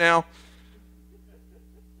well right now.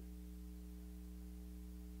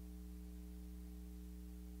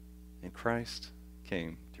 And Christ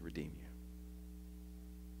came to redeem you.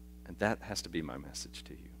 And that has to be my message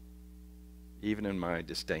to you, even in my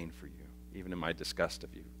disdain for you, even in my disgust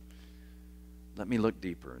of you. Let me look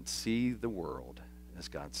deeper and see the world as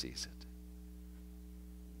God sees it.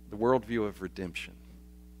 The worldview of redemption.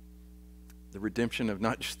 The redemption of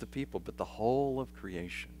not just the people, but the whole of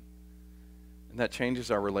creation. And that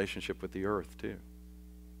changes our relationship with the earth, too.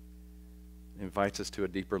 It invites us to a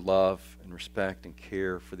deeper love and respect and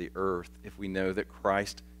care for the earth if we know that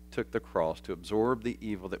Christ took the cross to absorb the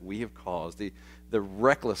evil that we have caused, the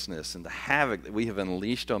recklessness and the havoc that we have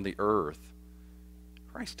unleashed on the earth.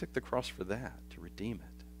 Christ took the cross for that, to redeem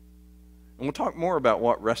it. And we'll talk more about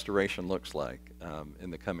what restoration looks like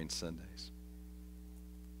in the coming Sundays.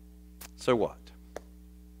 So what?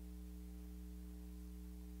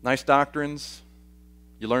 Nice doctrines.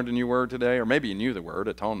 You learned a new word today, or maybe you knew the word,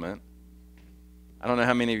 atonement. I don't know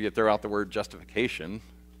how many of you throw out the word justification,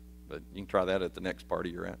 but you can try that at the next party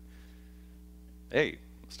you're at. Hey,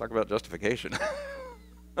 let's talk about justification.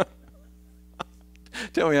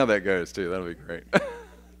 Tell me how that goes, too. That'll be great.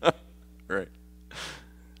 Great.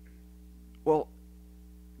 Well,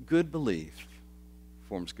 good belief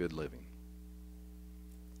forms good living.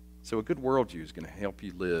 So a good worldview is going to help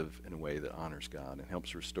you live in a way that honors God and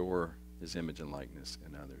helps restore His image and likeness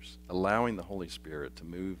in others, allowing the Holy Spirit to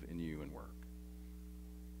move in you and work.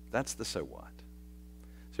 That's the so what.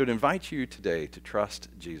 So it invites you today to trust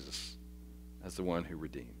Jesus as the one who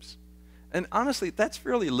redeems. And honestly, that's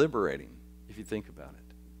fairly liberating if you think about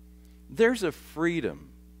it. There's a freedom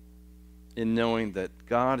in knowing that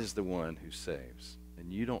God is the one who saves,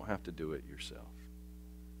 and you don't have to do it yourself.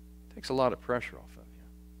 It takes a lot of pressure off of you.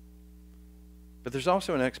 But there's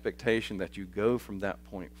also an expectation that you go from that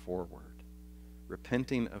point forward,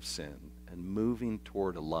 repenting of sin and moving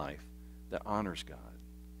toward a life that honors God,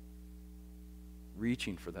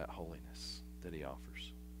 reaching for that holiness that He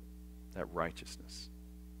offers, that righteousness.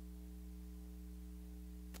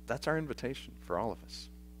 That's our invitation for all of us.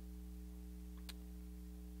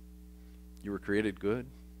 You were created good.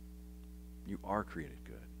 You are created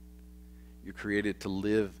good. You're created to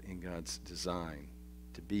live in God's design,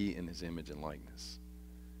 to be in His image and likeness,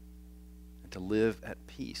 and to live at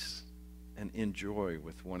peace and in joy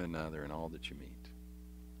with one another and all that you meet.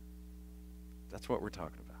 That's what we're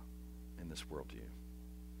talking about in this worldview.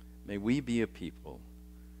 May we be a people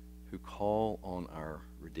who call on our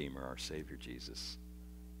Redeemer, our Savior Jesus,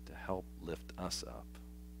 to help lift us up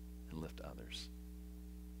and lift others.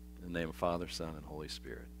 In the name of Father, Son, and Holy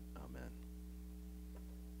Spirit. Amen.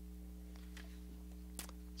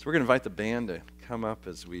 So we're going to invite the band to come up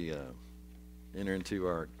as we enter into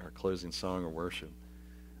our closing song or worship.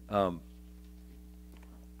 When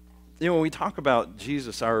we talk about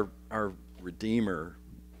Jesus, our Redeemer,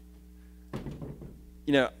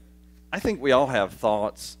 I think we all have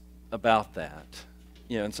thoughts about that.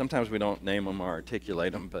 And sometimes we don't name them or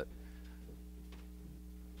articulate them, but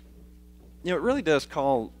it really does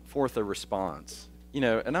call forth a response.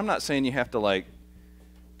 And I'm not saying you have to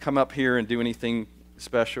come up here and do anything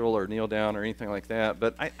special or kneel down or anything like that,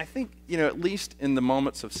 but I think, at least in the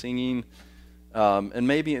moments of singing and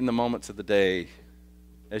maybe in the moments of the day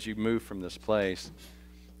as you move from this place,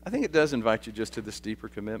 I think it does invite you just to this deeper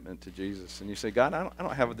commitment to Jesus. And you say, God, I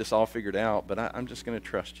don't have this all figured out, but I'm just going to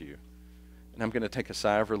trust you. And I'm going to take a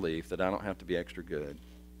sigh of relief that I don't have to be extra good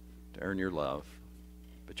to earn your love.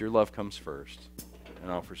 But your love comes first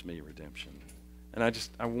and offers me redemption. And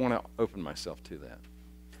I want to open myself to that.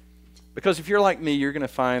 Because if you're like me, you're going to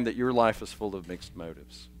find that your life is full of mixed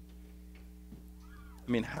motives.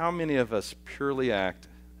 I mean, how many of us purely act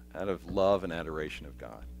out of love and adoration of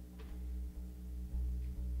God?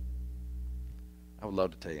 I would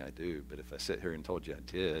love to tell you I do, but if I sit here and told you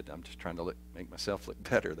I did, I'm just trying to make myself look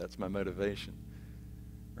better. That's my motivation,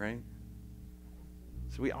 right?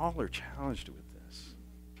 So we all are challenged with this.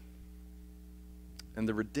 And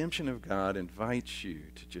the redemption of God invites you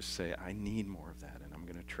to just say, I need more of that, and I'm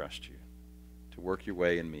going to trust you to work your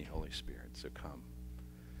way in me, Holy Spirit. So come.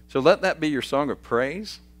 So let that be your song of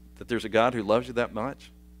praise, that there's a God who loves you that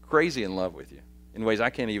much, crazy in love with you, in ways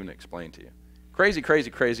I can't even explain to you. Crazy,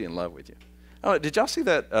 crazy, crazy in love with you. Oh, did y'all see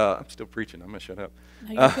that? I'm still preaching. I'm going to shut up.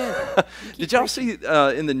 No, you're good. Did y'all see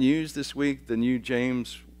in the news this week the new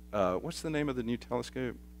James, what's the name of the new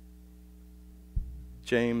telescope?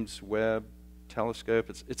 James Webb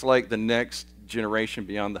telescope. It's like the next generation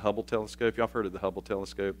beyond the Hubble telescope. Y'all have heard of the Hubble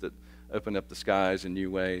telescope that opened up the skies in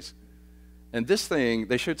new ways? And this thing,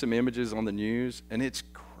 they showed some images on the news, and it's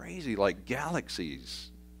crazy, like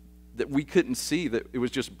galaxies that we couldn't see, that it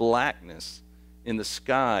was just blackness in the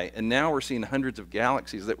sky. And now we're seeing hundreds of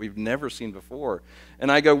galaxies that we've never seen before.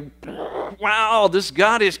 And I go, wow, this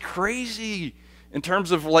God is crazy in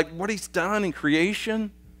terms of like what he's done in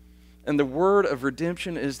creation. And the word of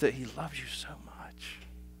redemption is that he loves you so much.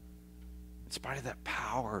 In spite of that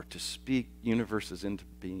power to speak universes into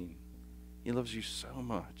being, he loves you so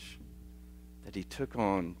much that he took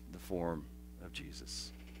on the form of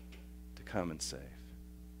Jesus to come and save.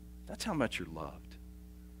 That's how much you're loved.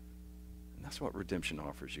 And that's what redemption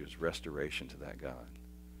offers you, is restoration to that God.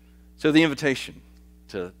 So the invitation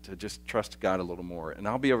to just trust God a little more. And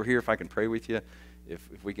I'll be over here if I can pray with you. If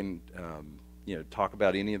we can talk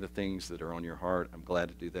about any of the things that are on your heart, I'm glad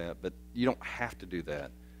to do that. But you don't have to do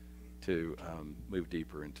that to move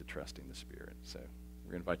deeper into trusting the Spirit. So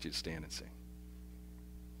we're going to invite you to stand and sing.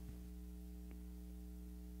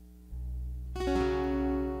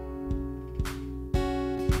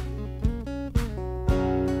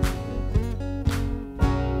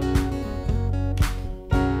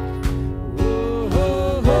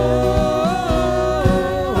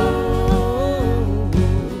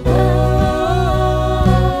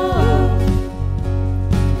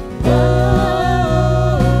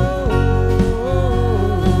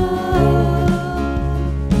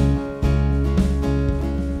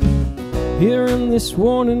 Here in this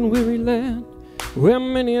worn and weary land, where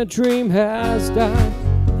many a dream has died,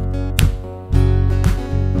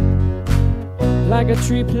 like a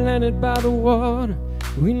tree planted by the water,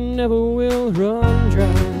 we never will run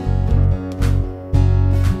dry.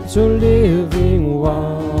 So living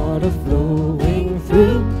water flowing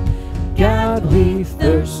through, God, we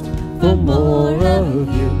thirst for more of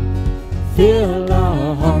you. Fill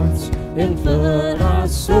our hearts and flood our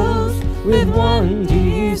souls with one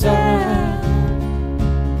desire,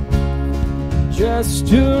 just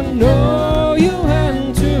to know you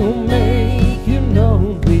and to make you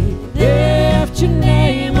known. We lift your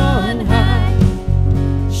name on high,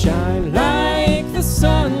 shine like the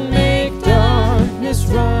sun, make darkness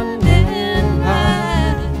run and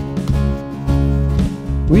hide.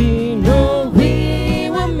 We know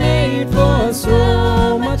we were made for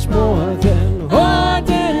so much more than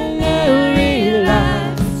ordinary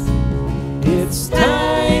lives. It's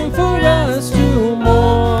time for us to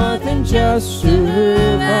more than just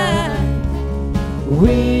survive.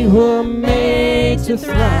 We were made to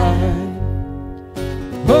thrive.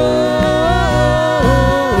 Oh,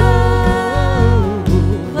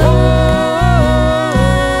 oh, oh,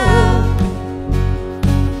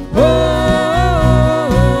 oh.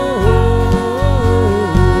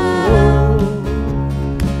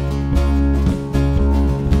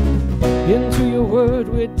 Into your word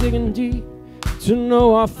we're digging deep to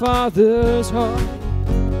know our Father's heart.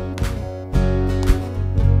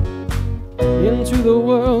 Into the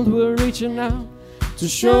world we're reaching out to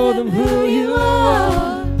show them who you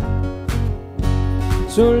are.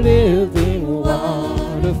 So living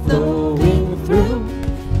water flowing through,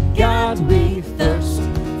 God, we thirst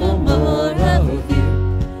for more of you.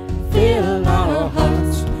 Fill our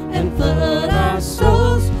hearts and flood our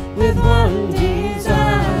souls with one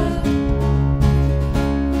desire,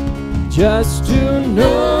 just to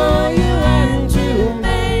know you and to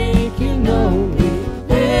make you known. We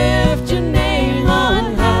lift your name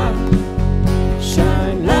on high,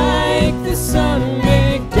 shine like the sun,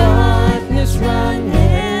 make darkness run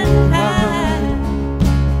and hide.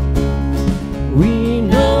 We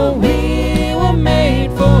know we were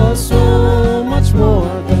made for so much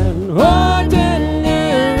more than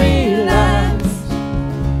ordinary lives.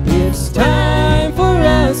 It's time for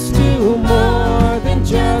us to more than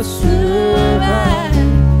just survive.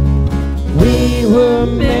 We were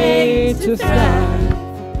made to thrive.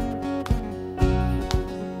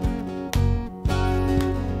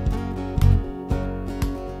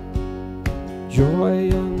 Joy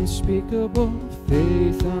unspeakable,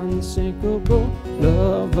 faith unsinkable,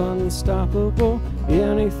 love unstoppable,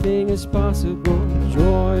 anything is possible.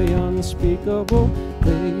 Joy unspeakable,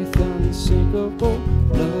 faith unsinkable,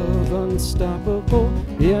 love unstoppable,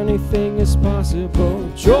 anything is possible.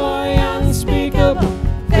 Joy unspeakable,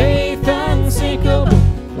 faith unsinkable,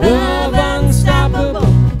 love unstoppable,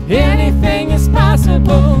 anything is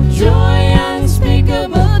possible. Joy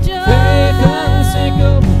unspeakable, faith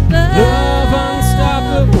unsinkable, love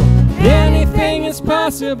unstoppable, anything is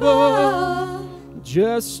possible.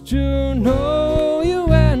 Just to know you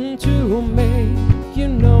and to make you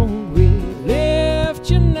known, we lift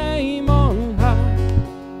your name on high.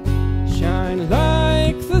 Shine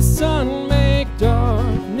like the sun, make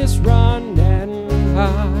darkness run and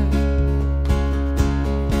hide.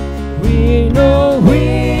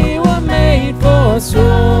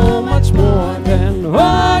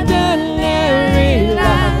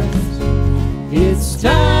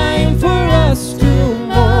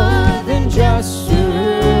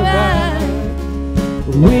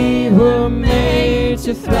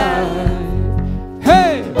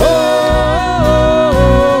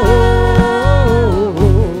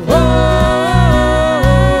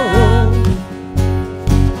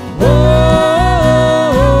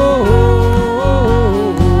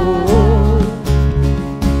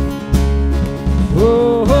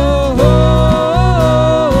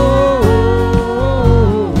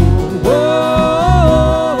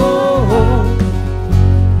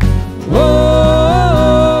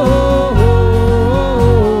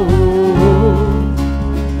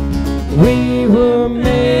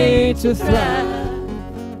 me to thrive.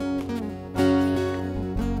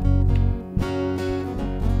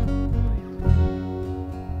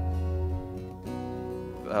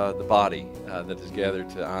 The body that is gathered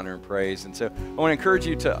to honor and praise. And so I want to encourage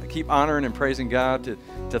you to keep honoring and praising God,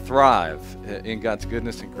 to thrive in God's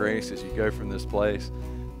goodness and grace as you go from this place,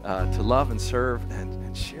 to love and serve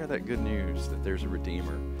and share that good news that there's a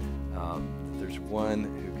Redeemer, that there's one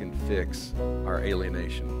who can fix our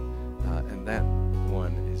alienation, and that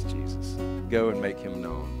one is Jesus. Go and make him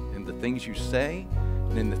known in the things you say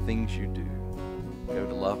and in the things you do. Go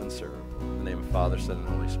to love and serve. In the name of Father, Son, and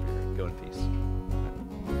Holy Spirit. Go in peace.